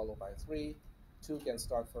 then followed by 3. 2 can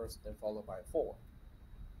start first, then followed by 4.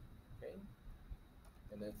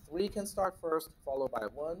 And then 3 can start first, followed by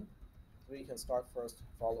 1. 3 can start first,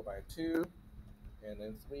 followed by 2. And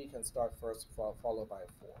then 3 can start first, followed by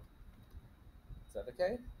 4. Is that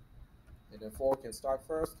okay? And then 4 can start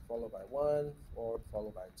first, followed by 1, 4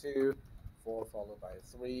 followed by 2, 4 followed by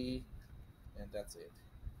 3, and that's it.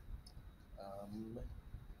 So I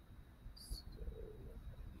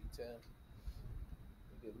need to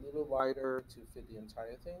make it a little wider to fit the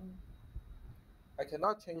entire thing. I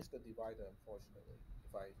cannot change the divider, unfortunately.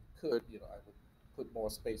 If I could, I would put more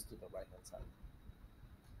space to the right-hand side.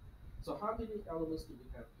 So how many elements do we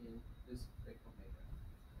have in this big omega?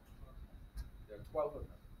 There are 12 of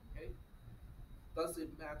them, okay? Does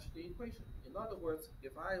it match the equation? In other words,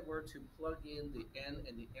 if I were to plug in the n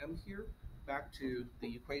and the m here back to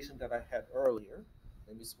the equation that I had earlier,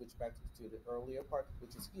 let me switch back to the earlier part,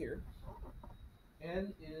 which is here.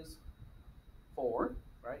 N is 4,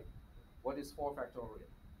 right? What is 4 factorial?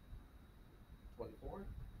 24.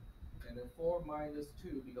 And then 4 minus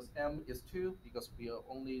 2, because m is 2, because we are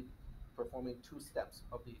only performing 2 steps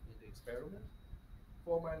in the experiment.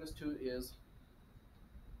 4 minus 2 is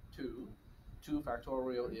 2. 2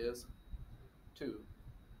 factorial is 2.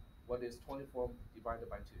 What is 24 divided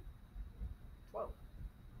by 2? 12.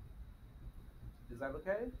 Is that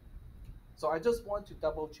okay? So I just want to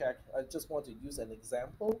double check. I just want to use an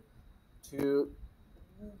example to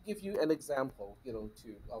give you an example,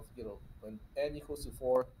 when n equals to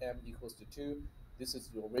 4, m equals to 2, this is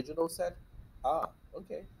the original set.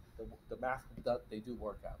 Okay. The math, they do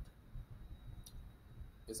work out.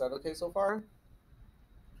 Is that okay so far?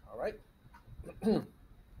 All right.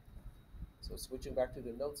 So switching back to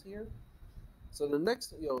the notes here. So the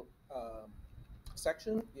next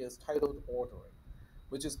section is titled ordering,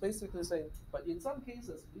 which is basically saying, but in some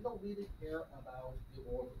cases, we don't really care about the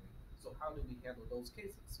ordering. So how do we handle those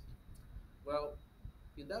cases? Well,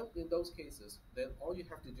 in those cases, then all you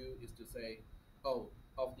have to do is to say, oh,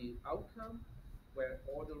 of the outcome where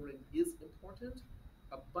ordering is important,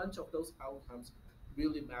 a bunch of those outcomes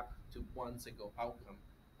really map to one single outcome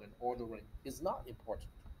when ordering is not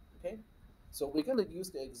important. Okay? So we're going to use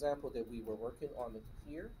the example that we were working on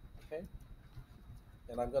here. Okay?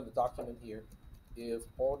 And I'm going to document here, if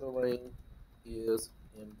ordering is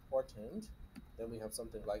important, then we have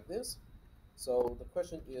something like this. So the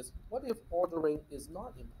question is, what if ordering is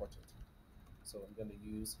not important? So I'm going to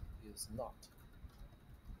use is not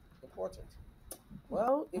important.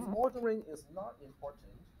 Well, if ordering is not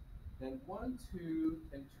important, then 1, 2,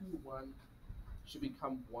 and 2, 1 should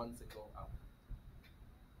become one single outcome.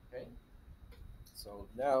 Okay? So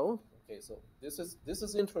now, okay, so this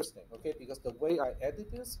is interesting, okay, because the way I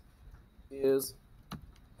edit this is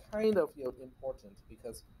kind of important,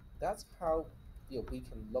 because that's how we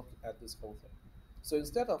can look at this whole thing. So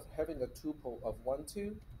instead of having a tuple of 1,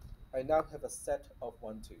 2, I now have a set of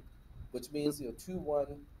 1, 2, which means 2, 1,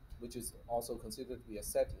 which is also considered to be a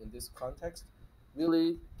set in this context,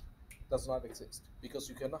 really does not exist, because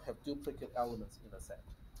you cannot have duplicate elements in a set.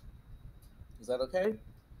 Is that okay?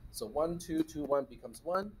 So 1, 2, 2, 1 becomes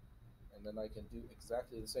 1, and then I can do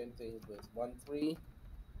exactly the same thing with 1, 3,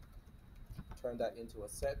 turn that into a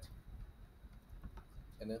set,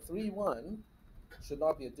 and then 3, 1 should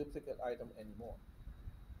not be a duplicate item anymore.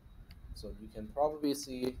 So you can probably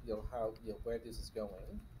see how where this is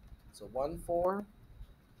going. So 1, 4,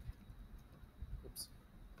 oops,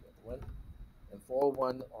 the other one, and 4,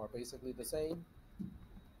 1 are basically the same.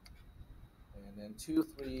 And then 2,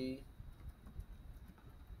 3.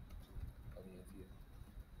 I mean,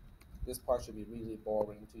 this part should be really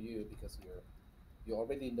boring to you, because you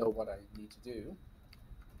already know what I need to do.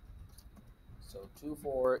 So 2,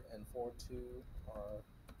 4 and 4, 2 are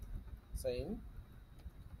same.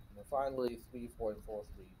 And then finally 3, 4 and 4,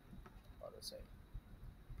 3 are the same.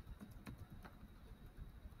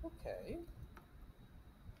 Okay.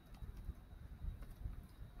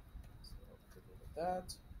 So take a look at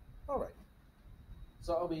that. All right.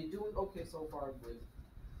 So I'll be doing okay so far with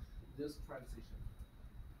this transition.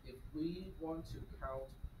 If we want to count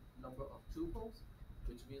number of tuples,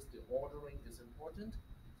 which means the ordering is important,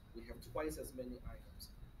 we have twice as many items.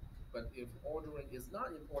 But if ordering is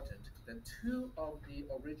not important, then 2 of the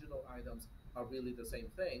original items are really the same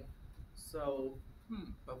thing. So,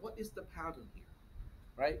 but what is the pattern here,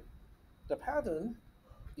 right? The pattern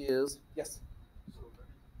is, yes? So then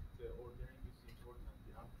the ordering is important,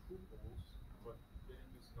 we have tuples, but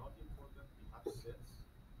ordering is not important, we have sets.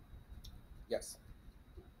 Yes.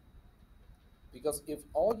 Because if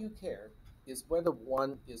all you care is whether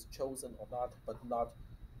one is chosen or not, but not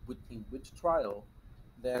in which trial,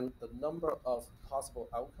 then the number of possible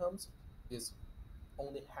outcomes is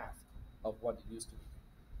only half of what it used to be.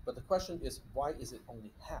 But the question is, why is it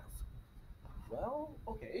only half? Well,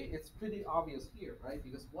 okay, it's pretty obvious here, right?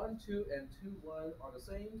 Because 1, 2, and 2, 1 are the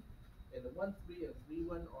same, and the 1, 3, and 3,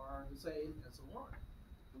 1 are the same, and so on.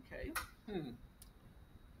 Okay.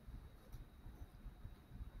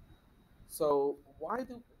 So why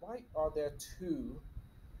are there two?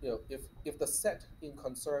 If the set in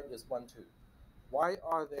concern is 1, 2, why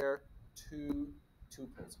are there two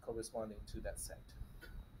tuples corresponding to that set?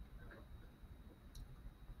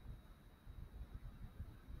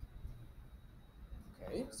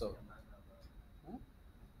 Okay, Because so the amount of hmm? the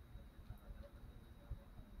amount of elements that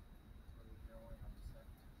we have originally on the set.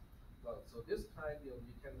 Well, so this time you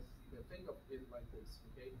can think of it like this.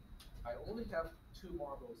 Okay, I only have two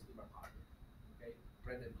marbles in my pocket. Okay,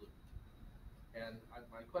 red and blue. And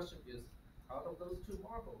my question is, out of those two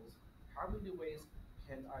marbles, how many ways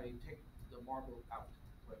can I take the marble out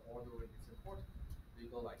where ordering is important? You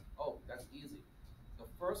go like, oh, that's easy. The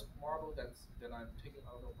first marble that I'm taking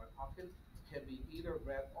out of my pocket can be either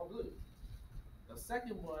red or blue. The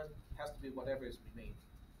second one has to be whatever is remaining.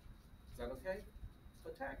 Is that okay?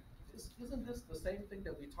 But Tech, isn't this the same thing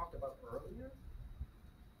that we talked about earlier?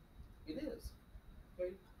 It is.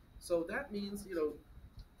 Okay. So that means,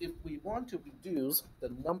 if we want to reduce the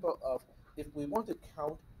number of, if we want to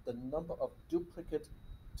count the number of duplicate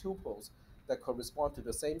tuples that correspond to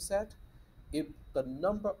the same set, if the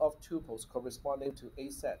number of tuples corresponding to a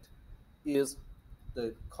set is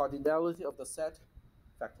the cardinality of the set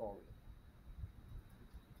factorial.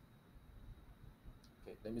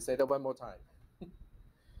 Okay, let me say that one more time.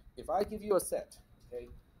 If I give you a set, okay,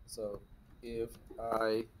 so if I,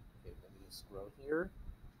 okay, let me scroll here.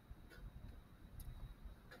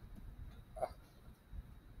 Ah,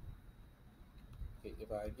 okay,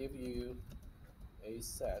 if I give you a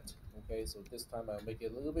set. Okay, so this time I'll make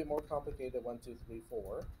it a little bit more complicated. 1, 2, 3,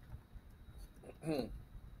 4.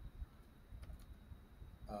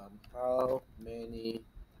 How many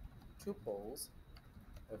tuples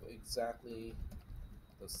have exactly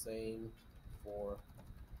the same four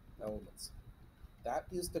elements? That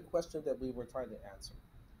is the question that we were trying to answer.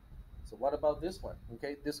 So what about this one?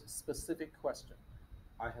 Okay, this specific question.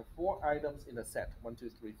 I have four items in a set, 1, 2,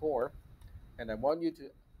 3, 4, and I want you to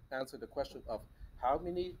answer the question of how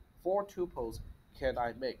many four tuples can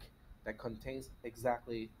I make that contains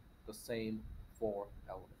exactly the same four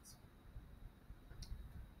elements.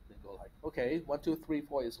 Then go like, okay, 1, 2, 3,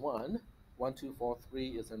 4 is one. 1, 2, 4, 3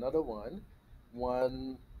 is another one.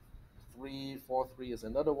 1, 3, 4, 3 is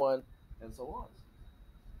another one, and so on.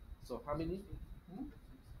 So how many? Hmm?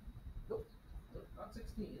 Nope, nope, not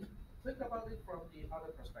 16. Think about it from the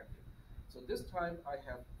other perspective. So this time I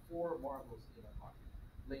have four marbles in my pocket,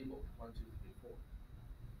 labeled 1, 2, 3, 4.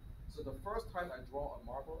 So the first time I draw a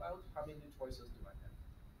marble out, how many choices do I have?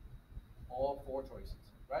 All four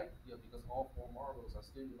choices, right? Yeah, because all four marbles are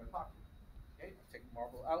still in my pocket. Okay, I take the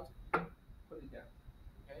marble out, put it down.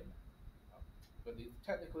 Okay, but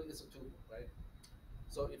technically it's a tuple, right?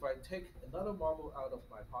 So if I take another marble out of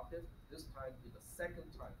my pocket, this time in the second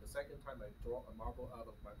time I draw a marble out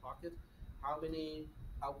of my pocket, how many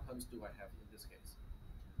outcomes do I have in this case?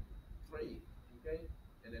 Three, okay?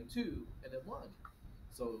 And then two, and then one.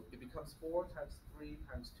 So it becomes 4 times 3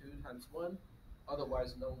 times 2 times 1,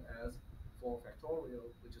 otherwise known as 4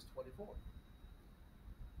 factorial, which is 24.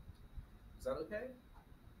 Is that okay?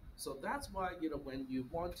 So that's why, when you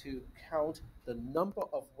want to count the number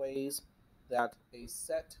of ways that a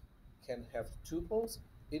set can have tuples,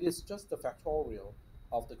 it is just the factorial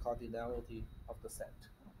of the cardinality of the set.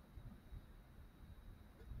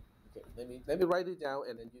 Okay, let me write it down,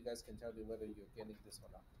 and then you guys can tell me whether you're getting this or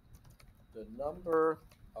not. The number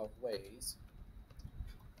of ways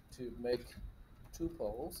to make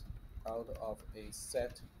tuples out of a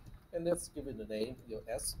set, and let's give it a name,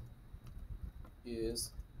 S,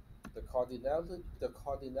 is the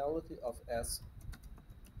cardinality of S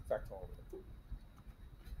factorial.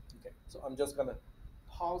 Okay, so I'm just gonna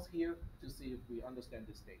pause here to see if we understand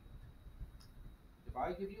this statement. If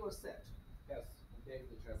I give you a set, S, okay,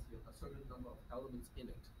 which has a certain number of elements in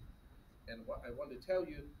it, and what I want to tell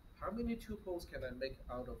you, how many tuples can I make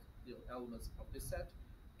out of the elements of this set?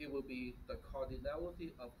 It will be the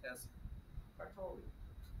cardinality of S factorial.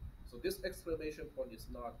 So this exclamation point is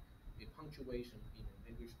not a punctuation in an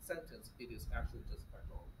English sentence, it is actually just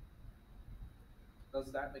factorial.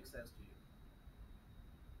 Does that make sense to you?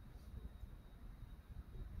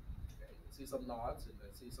 Okay, I see some nods and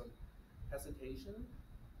I see some hesitation.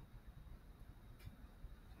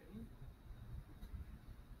 Okay.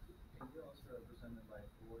 Can you also represent it by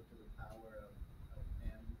 4 to the power of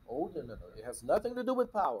m? Oh, no, no, no. It has nothing to do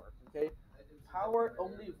with power. Okay? I did see that Power earlier,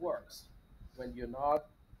 only but then works when you're not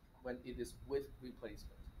when it is with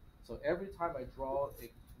replacement. So every time I draw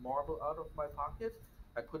a marble out of my pocket,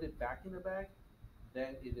 I put it back in the bag,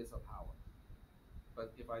 then it is a power.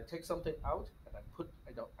 But if I take something out and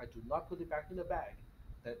I do not put it back in the bag,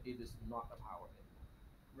 then it is not a power anymore.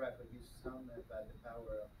 Right, but you sum it by the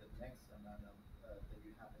power of the next amount of that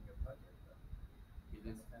you have in your pocket, though. It That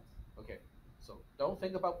is makes sense. okay. So don't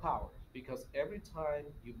think about power because every time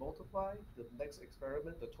you multiply the next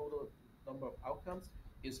experiment, the total number of outcomes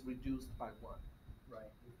is reduced by one.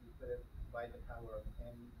 Right. If you put it by the power of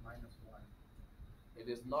n minus one, It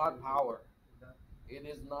then is you not should be. power. Is that It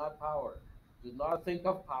is not power. Do not think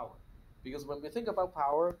of power. Because when we think about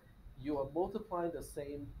power, you are multiplying the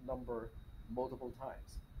same number multiple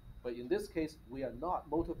times. But in this case, we are not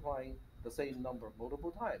multiplying the same number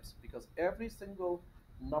multiple times because every single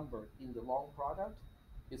number in the long product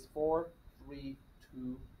is 4, 3,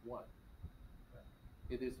 2, 1. right?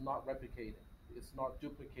 It is not replicating. It's not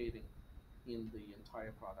duplicating in the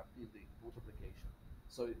entire product, in the multiplication.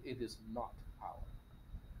 So it is not power.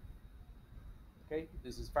 Okay,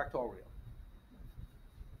 this is factorial.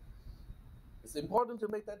 It's important to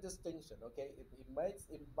make that distinction. Okay,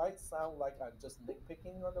 it might sound like I'm just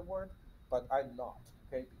nitpicking on the word, but I'm not.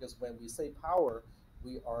 Okay, because when we say power,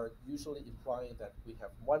 we are usually implying that we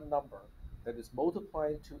have one number that is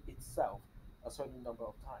multiplying to itself a certain number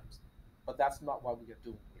of times, but that's not what we are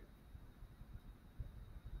doing here.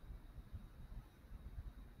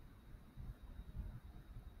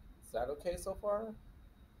 Is that okay so far?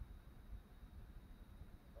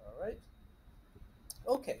 All right.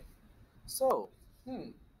 Okay. So,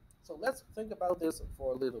 hmm. So let's think about this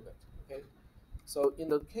for a little bit. Okay. So in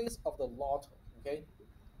the case of the lotto, okay,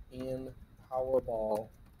 in Powerball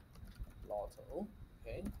Lotto,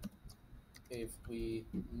 okay, if we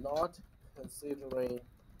not considering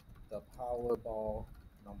the Powerball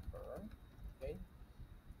number, okay,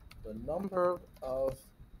 the number of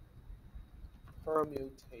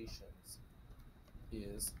permutations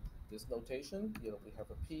is this notation. We have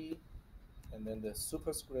a P, and then the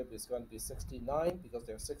superscript is going to be 69 because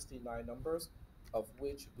there are 69 numbers, of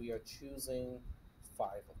which we are choosing 5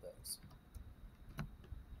 of those.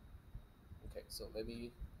 Okay, so let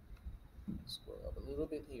me scroll up a little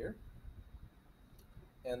bit here.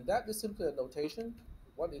 And that is simply a notation.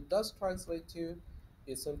 What it does translate to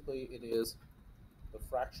is simply it is the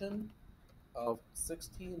fraction of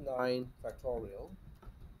 69 factorial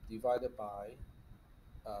divided by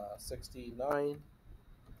 69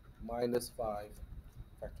 minus 5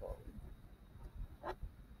 factorial.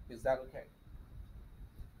 Is that okay?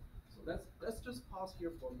 So let's just pause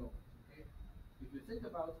here for a moment, okay? If you think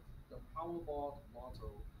about the Powerball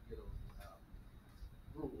Lotto,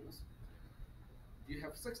 rules, you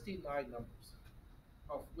have 69 numbers,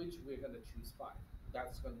 of which we're going to choose 5.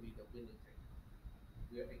 That's going to be the winning ticket.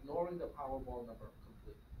 We are ignoring the Powerball number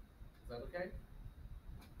completely. Is that okay?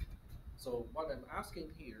 So what I'm asking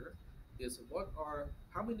here is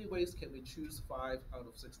how many ways can we choose 5 out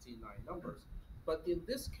of 69 numbers? But in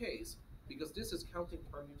this case, because this is counting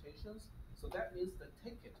permutations, so that means the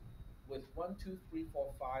ticket with 1, 2, 3,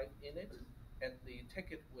 4, 5 in it, and the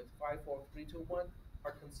ticket with 5, 4, 3, 2, 1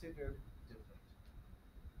 are considered different.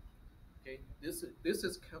 Okay, this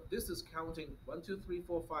is counting 1, 2, 3,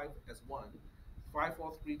 4, 5 as one, 5,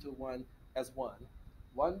 4, 3, 2, 1 as one,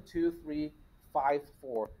 1, 2, 3, 5,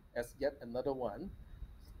 4 as yet another one,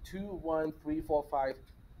 2, 1, 3, 4, 5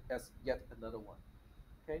 as yet another one.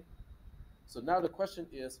 Okay, so now the question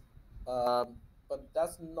is, but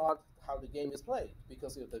that's not how the game is played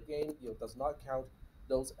because if the game does not count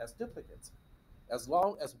those as duplicates. As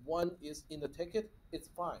long as one is in the ticket, it's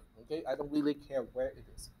fine. Okay, I don't really care where it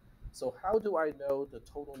is. So how do I know the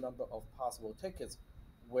total number of possible tickets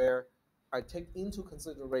where I take into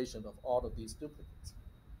consideration of all of these duplicates?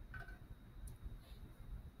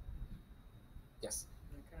 Yes,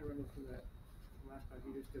 I can't remember from that last time.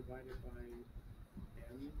 You just divided by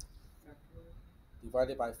n factorial.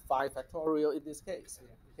 divided by 5 factorial in this case.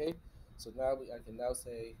 Yeah. Okay, so now I can now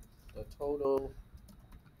say the total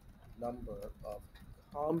number of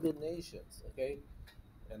combinations. Okay,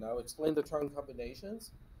 and I'll explain the term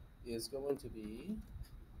combinations is going to be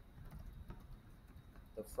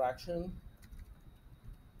the fraction.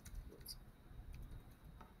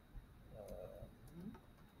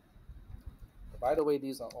 By the way,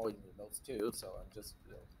 these are all in the notes too, so I'm just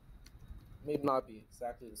may not be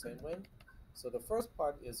exactly the same way. So the first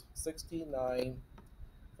part is 69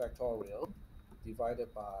 factorial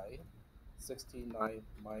divided by 69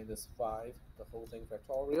 minus 5, the whole thing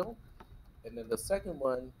factorial. And then the second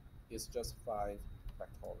one is just 5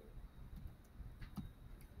 factorial.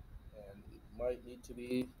 And I might need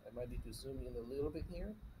to zoom in a little bit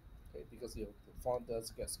here. Okay, because the font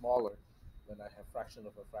does get smaller when I have fraction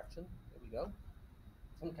of a fraction. There we go.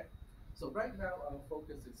 Okay, so right now our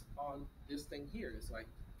focus is on this thing here. It's like,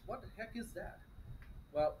 what the heck is that?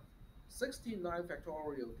 Well, 69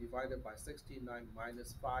 factorial divided by 69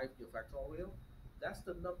 minus 5 your factorial, that's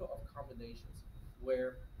the number of combinations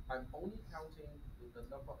where I'm only counting the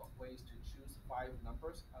number of ways to choose 5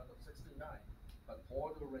 numbers out of 69, but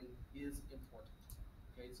ordering is important.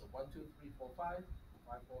 Okay, so 1, 2, 3, 4, 5,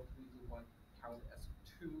 5, 4, 3, 2, 1 count as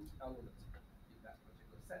 2 elements in that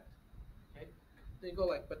particular set. Okay, they go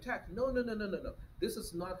like, but Tech, no, no, no, no, no, no. This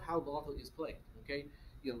is not how Lotto is played. Okay,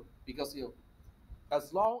 because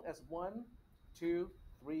as long as 1, 2,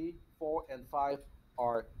 3, 4, and 5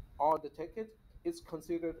 are on the ticket, it's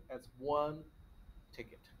considered as one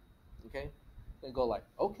ticket. Okay? Then go like,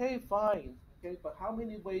 okay, fine. Okay, but how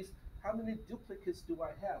many ways, how many duplicates do I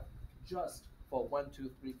have just for 1, 2,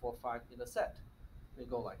 3, 4, 5 in a set? They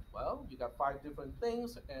go like, well, you got 5 different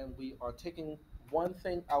things, and we are taking one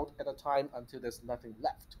thing out at a time until there's nothing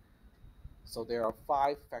left. So there are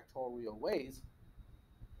 5 factorial ways.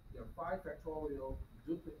 There are 5 factorial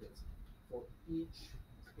duplicates for each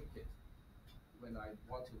ticket when I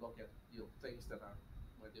want to look at things that are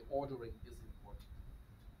where the ordering is important.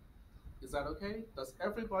 Is that okay? Does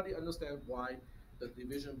everybody understand why the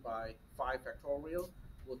division by 5 factorial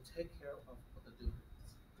will take care of the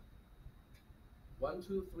duplicates? 1,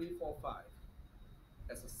 2, 3, 4, 5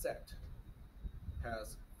 as a set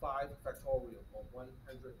has 5 factorial or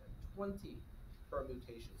 120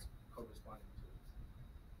 permutations corresponding to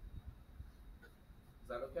it. Is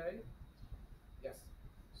that okay? Yes.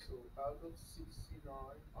 So out of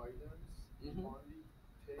 69 items, you Mhm. only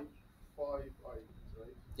take 5 items,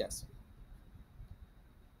 right? Yes.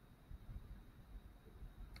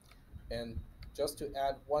 And just to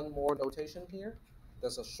add one more notation here,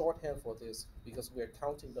 there's a shorthand for this because we're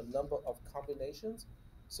counting the number of combinations.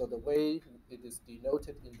 So the way it is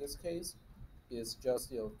denoted in this case is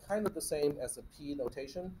just kind of the same as a P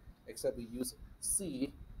notation, except we use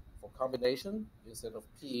C for combination instead of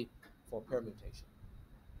P for permutation.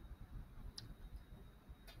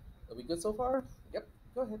 Are we good so far? Yep.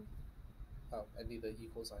 Go ahead. Oh, I need the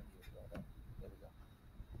equal sign here. There we go.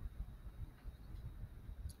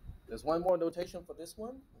 There's one more notation for this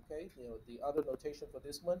one. Okay, the other notation for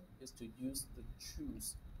this one is to use the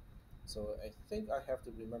choose. So I think I have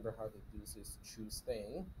to remember how to do this choose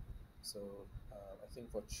thing. So I think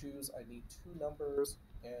for choose I need 2 numbers,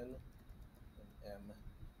 N and M.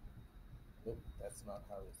 Nope, that's not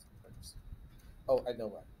how it works. Oh, I know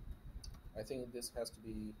why. I think this has to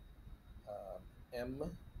be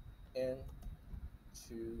M, N,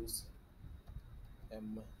 choose,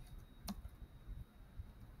 M,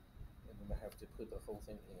 and then I have to put the whole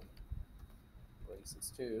thing in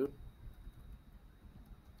braces too.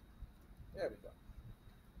 There we go.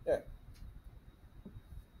 Yeah.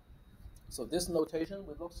 So this notation,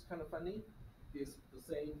 which looks kind of funny, is the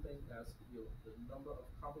same thing as the number of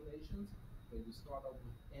combinations. When you start off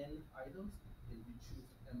with n items, and you choose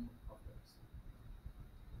m of those.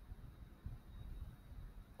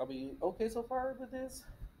 Are we okay so far with this?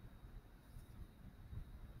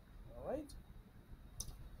 All right.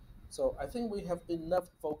 So I think we have enough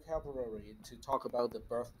vocabulary to talk about the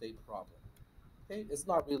birthday problem. Okay, it's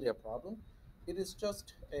not really a problem. It is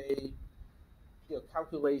just a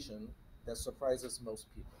calculation that surprises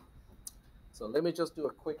most people. So let me just do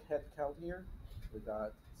a quick head count here. We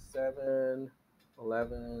got 7,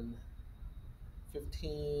 11,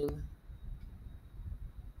 15,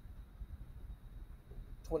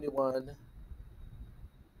 21,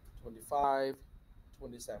 25,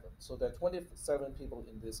 27. So there are 27 people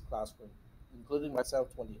in this classroom, including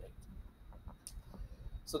myself, 28.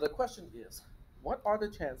 So the question is, what are the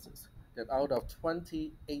chances that out of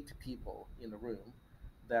 28 people in the room,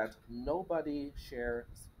 that nobody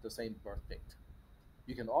shares the same birth date?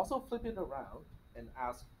 You can also flip it around and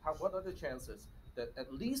ask, what are the chances that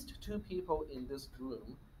at least 2 people in this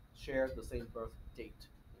room share the same birth date?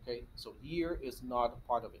 Okay, so year is not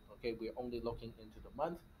part of it. Okay, we're only looking into the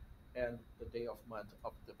month and the day of month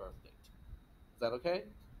of the birth date. Is that okay?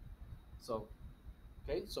 So,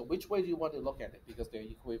 okay, so which way do you want to look at it? Because they're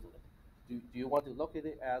equivalent. Do you want to look at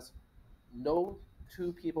it as no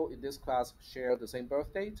 2 people in this class share the same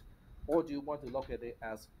birth date? Or do you want to look at it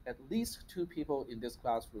as at least 2 people in this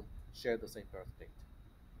classroom share the same birth date?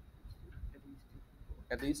 At least 2 people.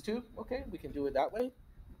 At least 2? Okay, we can do it that way.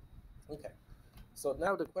 Okay, so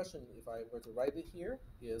now the question, if I were to write it here,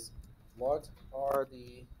 is what are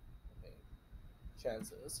the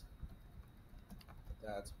chances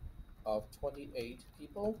that of 28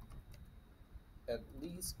 people, at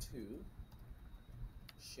least 2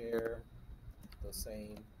 share the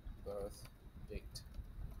same birth date,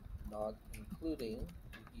 not including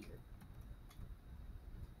the year.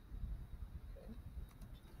 Okay.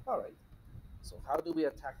 All right. So how do we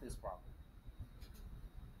attack this problem?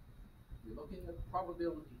 We're looking at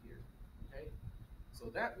probability here. Okay. So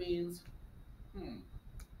that means,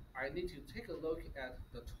 I need to take a look at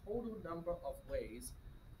the total number of ways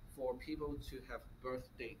for people to have birth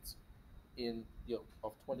dates in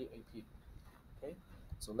of 28 people. Okay.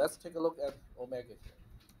 So let's take a look at omega here.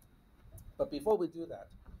 But before we do that,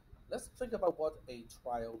 let's think about what a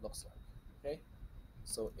trial looks like. Okay.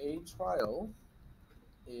 So a trial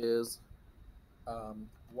is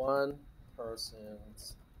one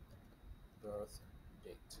person's birth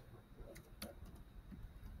date.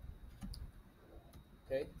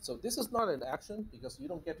 Okay, so this is not an action because you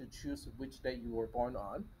don't get to choose which day you were born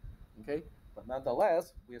on. Okay, but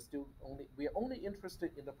nonetheless, we are only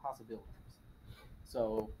interested in the possibilities.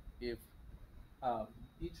 So if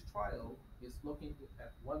each trial is looking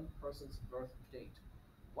at one person's birth date,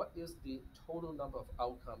 what is the total number of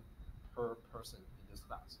outcome per person in this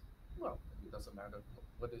class? Well, it doesn't matter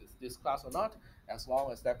whether it's this class or not, as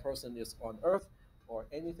long as that person is on Earth or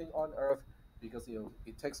anything on Earth, because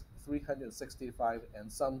it takes 365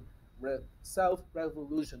 and some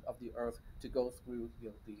self-revolution of the Earth to go through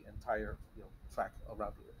the entire track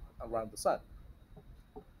around the sun.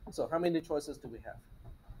 So how many choices do we have?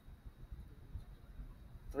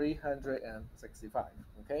 365.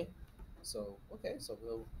 Okay, so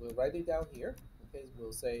we'll write it down here. Okay,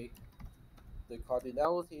 we'll say the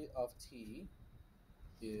cardinality of T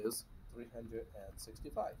is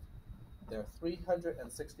 365. There are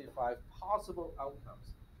 365 possible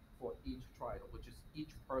outcomes for each trial, which is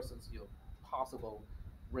each person's possible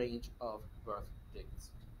range of birth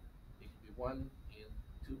dates. It could be 1 in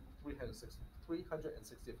 365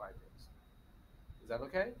 days. Is that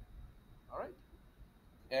okay? All right.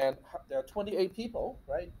 And there are 28 people,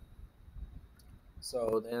 right?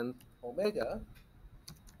 So then omega,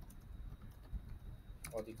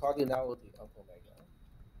 or the cardinality of omega,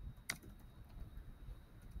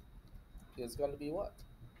 is going to be what?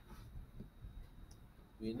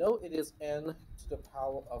 We know it is n to the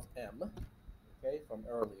power of m, okay, from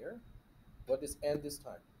earlier. What is n this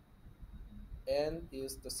time? N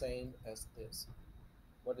is the same as this.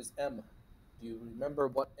 What is m? Do you remember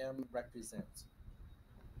what m represents?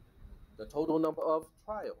 The total number of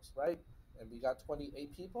trials, right? And we got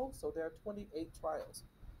 28 people, so there are 28 trials.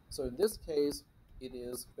 So in this case, it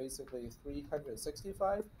is basically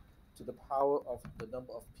 365 to the power of the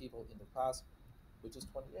number of people in the class, which is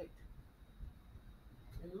 28.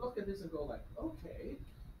 And you look at this and go like, okay,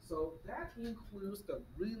 so that includes the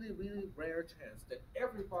really, really rare chance that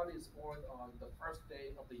everybody is born on the first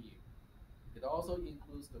day of the year. It also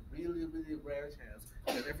includes the really, really rare chance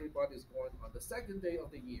that everybody is born on the second day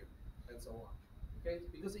of the year, and so on. Okay,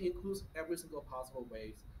 because it includes every single possible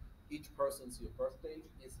ways each person's birth date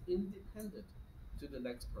is independent to the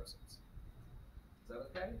next person's. Is that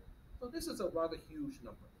okay? So this is a rather huge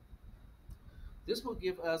number. This will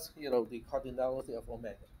give us, the cardinality of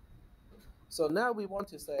omega. So now we want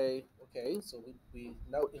to say, okay, so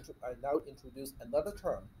I now introduce another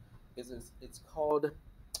term. It's called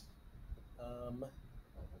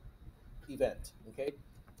event. Okay,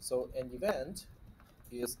 so an event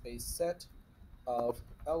is a set of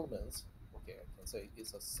elements. Okay, I can say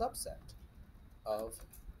it's a subset of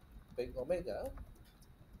big omega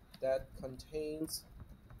that contains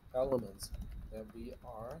elements that we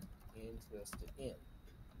are interested in.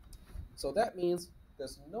 So that means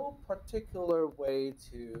there's no particular way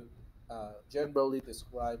to generally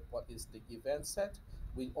describe what is the event set.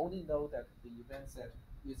 We only know that the event set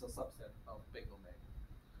is a subset of big omega.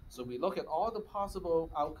 So we look at all the possible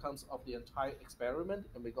outcomes of the entire experiment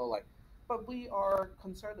and we go like, but we are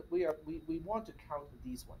concerned, we want to count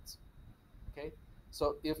these ones. Okay?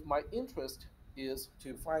 So if my interest is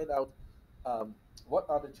to find out what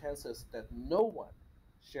are the chances that no one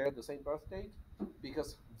share the same birth date,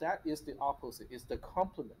 because that is the opposite, is the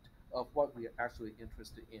complement of what we are actually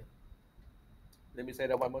interested in. Let me say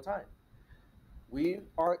that one more time. We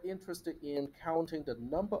are interested in counting the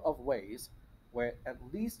number of ways where at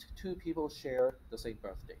least two people share the same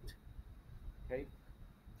birth date. Okay?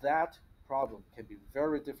 That problem can be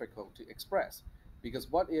very difficult to express because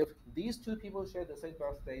what if these two people share the same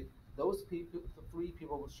birth date, those people, the three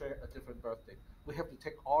people will share a different birth date. We have to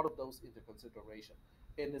take all of those into consideration.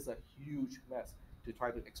 And it's a huge mess to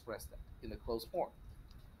try to express that in a closed form.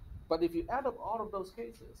 But if you add up all of those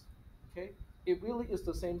cases, okay, it really is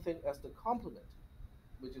the same thing as the complement,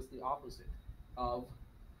 which is the opposite of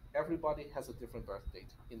everybody has a different birth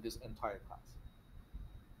date in this entire class.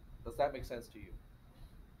 Does that make sense to you?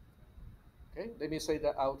 Okay, let me say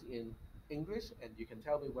that out in English, and you can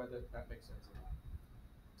tell me whether that makes sense or not.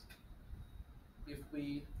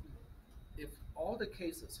 If all the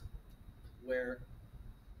cases where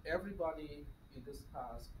everybody in this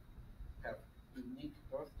class have unique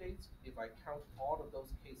birth dates, if I count all of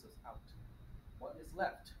those cases out, what is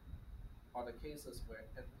left are the cases where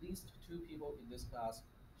at least two people in this class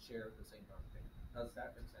share the same birthday. Does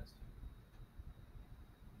that make sense to you?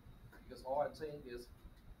 Because all I'm saying is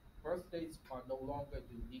birth dates are no longer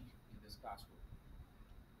unique in this classroom.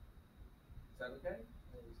 Is that okay?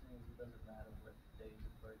 What you're saying is it doesn't matter what day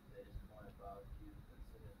your birthday is, more about you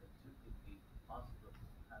consider the two could be possible to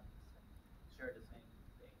have the same, share the same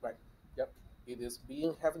day. Right. Yep. It is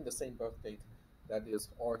being having the same birth date that is,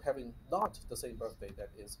 or having not the same birthday that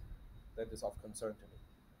is of concern to me.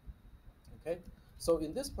 Okay. So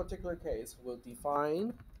in this particular case, we'll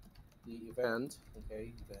define the event.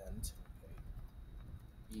 Okay. Event.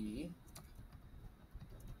 Okay. E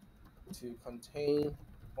to contain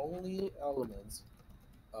only elements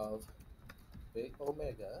of big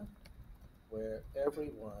omega where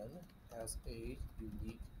everyone has a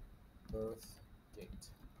unique birth date.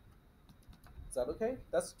 Is that okay?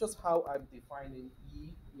 That's just how I'm defining E,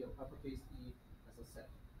 uppercase E as a set.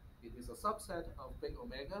 It is a subset of big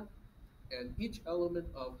omega, and each element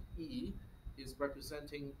of E is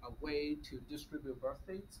representing a way to distribute birth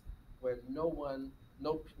dates where no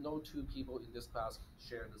two people in this class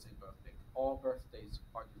share the same birth date. All birthdays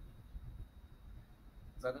are unique.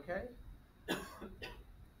 Is that okay?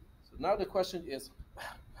 So now the question is,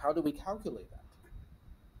 how do we calculate that?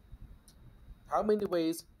 How many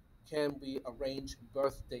ways can we arrange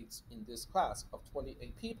birth dates in this class of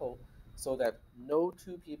 28 people so that no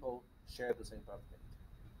two people share the same birth date?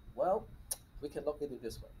 Well, we can look at it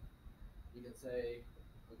this way. We can say,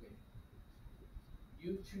 okay,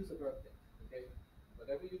 you choose a birth date, okay?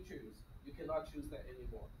 Whatever you choose, you cannot choose that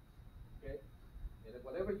anymore, okay? And then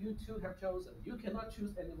whatever you two have chosen, you cannot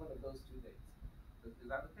choose any one of those 2 dates. Is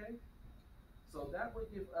that okay? So that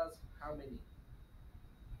would give us how many?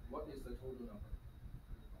 What is the total number?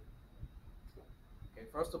 Okay,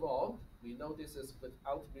 first of all, we know this is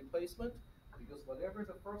without replacement because whatever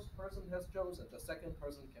the first person has chosen, the second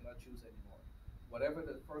person cannot choose anymore. Whatever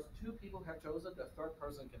the first two people have chosen, the third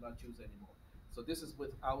person cannot choose anymore. So this is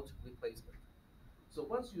without replacement. So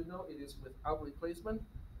once you know it is without replacement,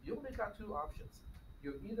 you only got two options.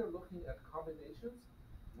 You're either looking at combinations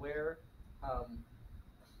where um,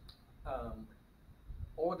 um,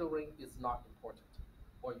 ordering is not important,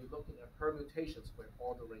 or you're looking at permutations where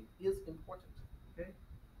ordering is important. Okay?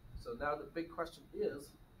 So now the big question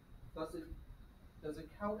is, does it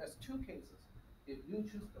count as two cases if you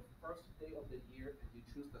choose the first day of the year and you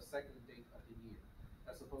choose the second day of the year,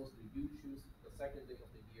 as opposed to you choose the second day of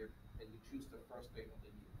the year and you choose the first day of the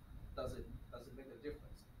year? Does it make a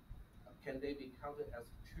difference? Can they be counted as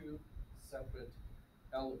two separate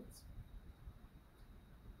elements?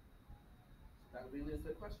 That really is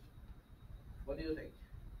the question. What do you think?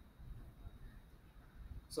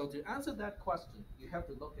 So to answer that question, you have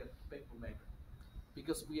to look at big omega,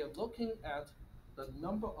 because we are looking at the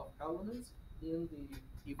number of elements in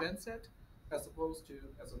the event set as opposed to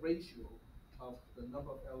as a ratio of the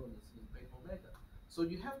number of elements in big omega. So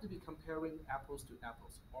you have to be comparing apples to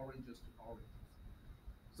apples, oranges to oranges.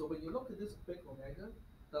 So when you look at this big omega,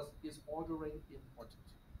 is ordering important?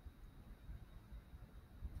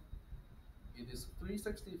 It is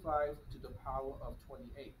 365 to the power of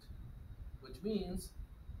 28, which means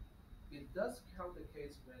it does count the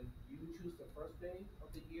case when you choose the first day of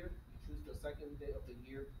the year, you choose the second day of the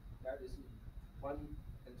year. That is one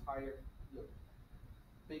entire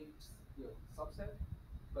big subset.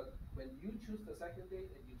 But when you choose the second day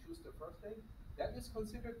and you choose the first day, that is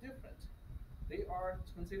considered different. They are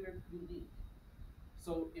considered unique.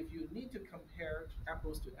 So if you need to compare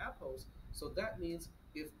apples to apples, so that means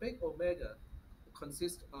if big omega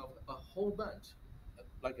consists of a whole bunch,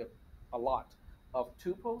 like a lot of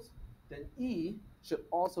tuples, then E should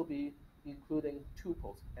also be including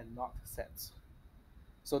tuples and not sets.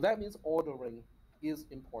 So that means ordering is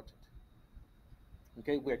important.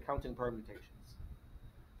 Okay, we're counting permutations.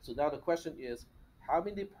 So now the question is, how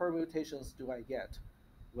many permutations do I get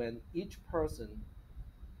when each person,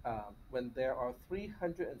 when there are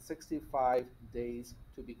 365 days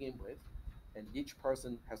to begin with, and each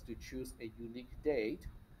person has to choose a unique date,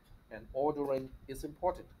 and ordering is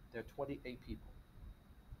important. There are 28 people.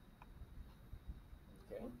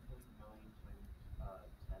 Okay. 1.9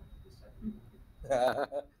 times 10 to the 7.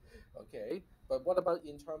 Okay, but what about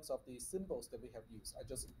in terms of the symbols that we have used? I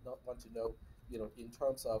just want to know, in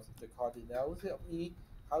terms of the cardinality of E,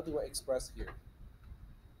 how do I express here?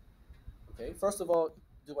 Okay, first of all,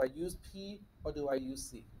 do I use P or do I use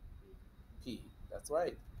C? P, that's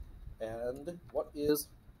right. And what is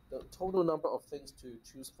the total number of things to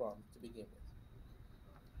choose from to begin with?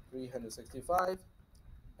 365.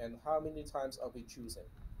 And how many times are we choosing?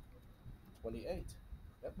 28.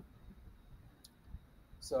 Yep.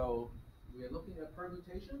 So we are looking at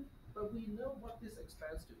permutation, but we know what this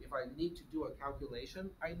expands to. If I need to do a calculation,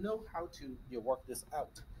 I know how to work this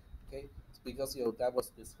out. Okay, it's because that was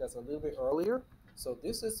discussed a little bit earlier. So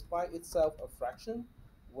this is by itself a fraction,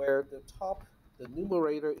 where the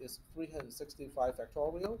numerator is 365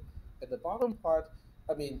 factorial, and the bottom part.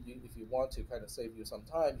 I mean, if you want to kind of save you some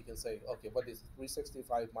time, you can say, okay, what is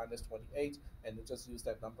 365 minus 28, and then just use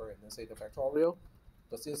that number and then say the factorial.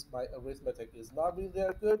 But since my arithmetic is not really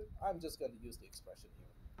that good, I'm just going to use the expression here.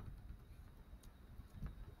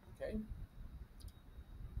 Okay?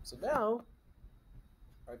 So now,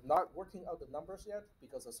 I'm not working out the numbers yet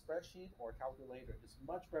because a spreadsheet or a calculator is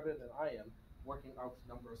much better than I am working out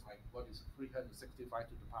numbers like what is 365 to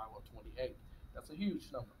the power of 28. That's a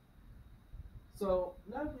huge number. So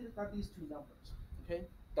now we've got these two numbers. Okay?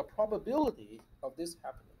 The probability of this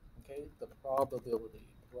happening, okay? The probability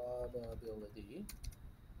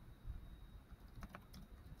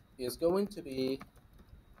is going to be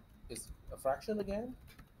is a fraction again.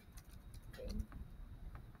 Okay.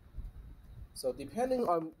 So depending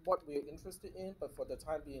on what we're interested in, but for the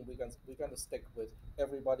time being, we're gonna stick with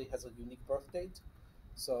everybody has a unique birth date.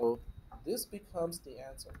 So this becomes the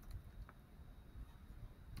answer.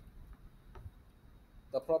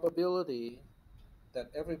 The probability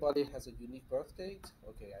that everybody has a unique birth date.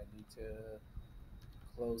 Okay, I need to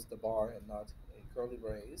close the bar and not a curly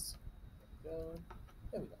brace. There we go.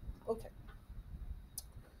 There we go. Okay.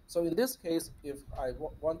 So in this case, if I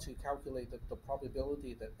want to calculate the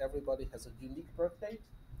probability that everybody has a unique birth date,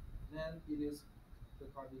 then it is the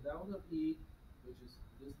cardinality of E, which is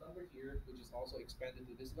this number here, which is also expanded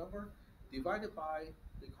to this number, divided by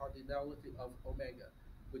the cardinality of omega,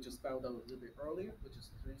 which is found out a little bit earlier, which is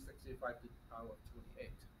 365 to the power of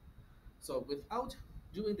 28. So without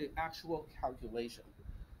doing the actual calculation,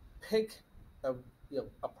 pick a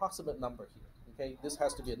approximate number here. Okay, this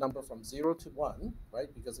has to be a number from 0 to 1, right?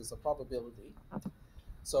 Because it's a probability.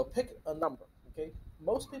 So pick a number. Okay,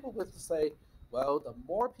 most people would say, well, the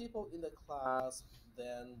more people in the class,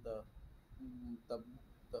 then the, the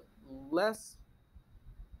less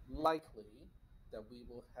likely that we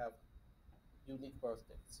will have unique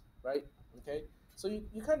birthdays, right? Okay, so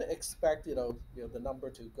you kind of expect the number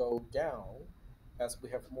to go down as we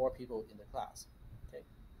have more people in the class. Okay,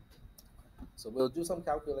 so we'll do some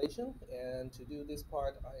calculation, and to do this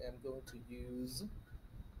part, I am going to use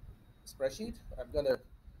spreadsheet. I'm gonna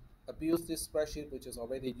abuse this spreadsheet, which is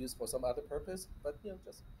already used for some other purpose, but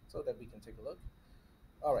just so that we can take a look.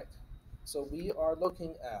 All right, so we are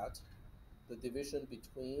looking at the division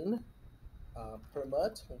between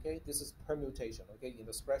permut. Okay, this is permutation. Okay, in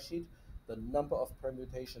the spreadsheet, the number of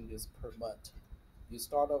permutation is permut. You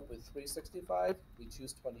start off with 365. We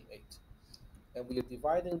choose 28, and we are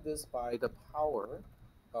dividing this by the power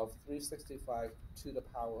of 365 to the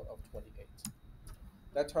power of 28.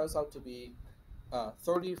 That turns out to be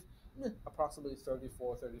 30, approximately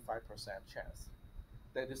 34, 35% chance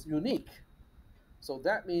that is unique. So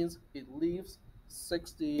that means it leaves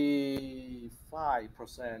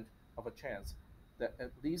 65% of a chance that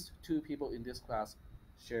at least two people in this class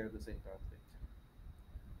share the same birth date.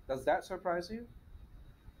 Does that surprise you?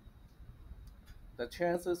 The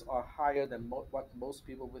chances are higher than what most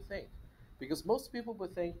people would think. Because most people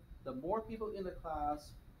would think the more people in the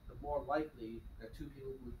class, the more likely that two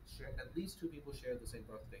people would share, at least two people share the same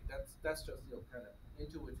birth date. That's just kind of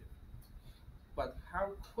intuitive. But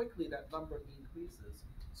how quickly that number increases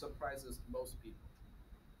surprises most people.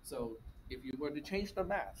 So if you were to change the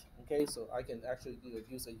math, okay, so I can actually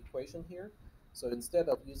use an equation here. So instead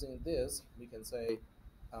of using this, we can say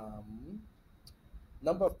um,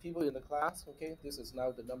 number of people in the class. Okay, this is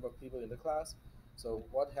now the number of people in the class. So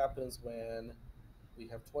what happens when we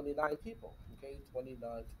have 29 people? Okay, 29.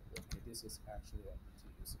 Okay, this is actually I need to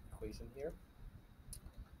use an equation here.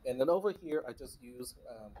 And then over here, I just use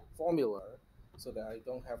formula so that I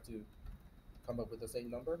don't have to come up with the same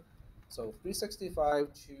number. So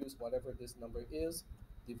 365, choose whatever this number is,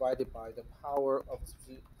 divided by the power of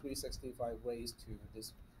 365 raised to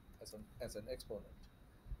this as an exponent.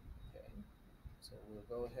 Okay, so we'll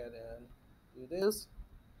go ahead and do this.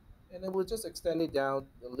 And then we'll just extend it down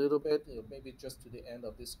a little bit, maybe just to the end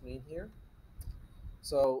of this screen here.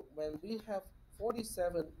 So when we have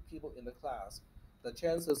 47 people in the class, the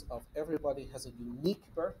chances of everybody has a unique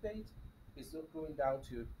birth date is going down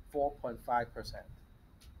to 4.5%.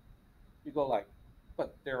 You go like,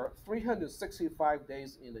 but there are 365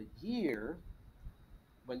 days in a year.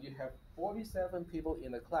 When you have 47 people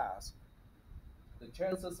in a class, the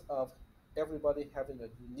chances of everybody having a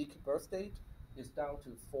unique birth date is down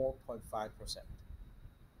to 4.5%.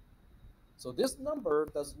 So this number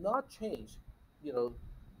does not change. You know,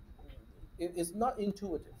 it's not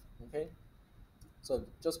intuitive. Okay. So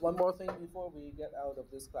just one more thing before we get out of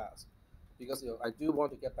this class, because I do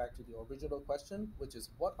want to get back to the original question, which is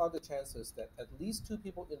what are the chances that at least two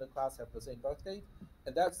people in the class have the same birth date,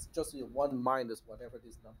 and that's just one minus whatever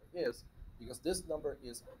this number is, because this number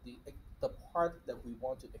is the part that we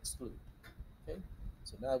want to exclude. Okay,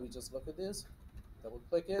 so now we just look at this, double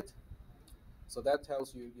click it, so that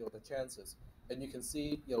tells you the chances, and you can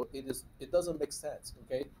see it doesn't make sense.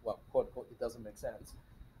 Okay, well, quote unquote, it doesn't make sense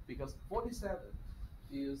because 47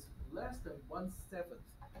 is less than 1/7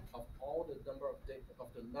 of all the number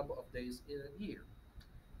of days in a year,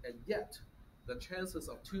 and yet the chances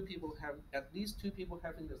of at least two people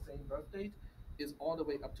having the same birth date is all the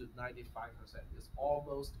way up to 95%. It's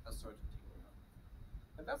almost a certainty,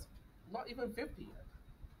 and that's not even 50 yet.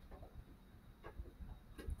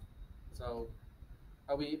 So,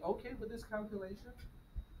 are we okay with this calculation?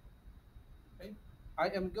 Okay. I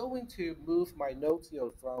am going to move my notes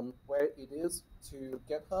from where it is to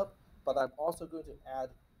GitHub, but I'm also going to add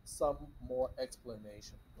some more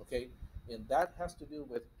explanation. Okay, and that has to do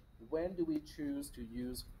with when do we choose to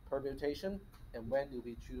use permutation and when do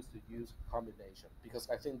we choose to use combination? Because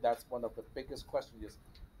I think that's one of the biggest questions is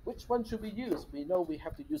which one should we use? We know we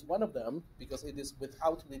have to use one of them because it is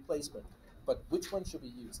without replacement, but which one should we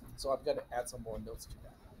use? So I'm going to add some more notes to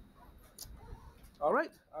that. All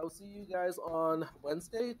right, I'll see you guys on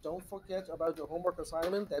Wednesday. Don't forget about your homework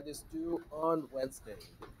assignment that is due on Wednesday.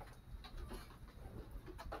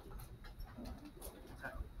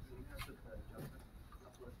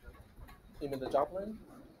 You mean the Joplin?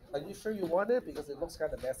 Are you sure you want it? Because it looks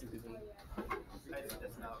kind of messy to me.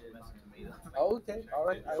 It's not messing with me though. Oh, okay, all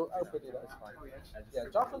right, I'll put it. That's fine. Yeah,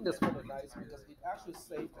 Joplin is kind of nice because it actually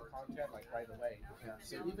saves the content like right away.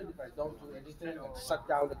 So even if I don't do anything and shut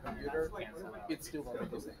down the computer, it's still going to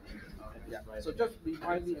be saved. Yeah. So just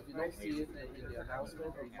remind me if you don't see it in the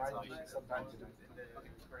announcement. Remind me sometime tonight.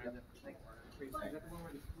 Yeah.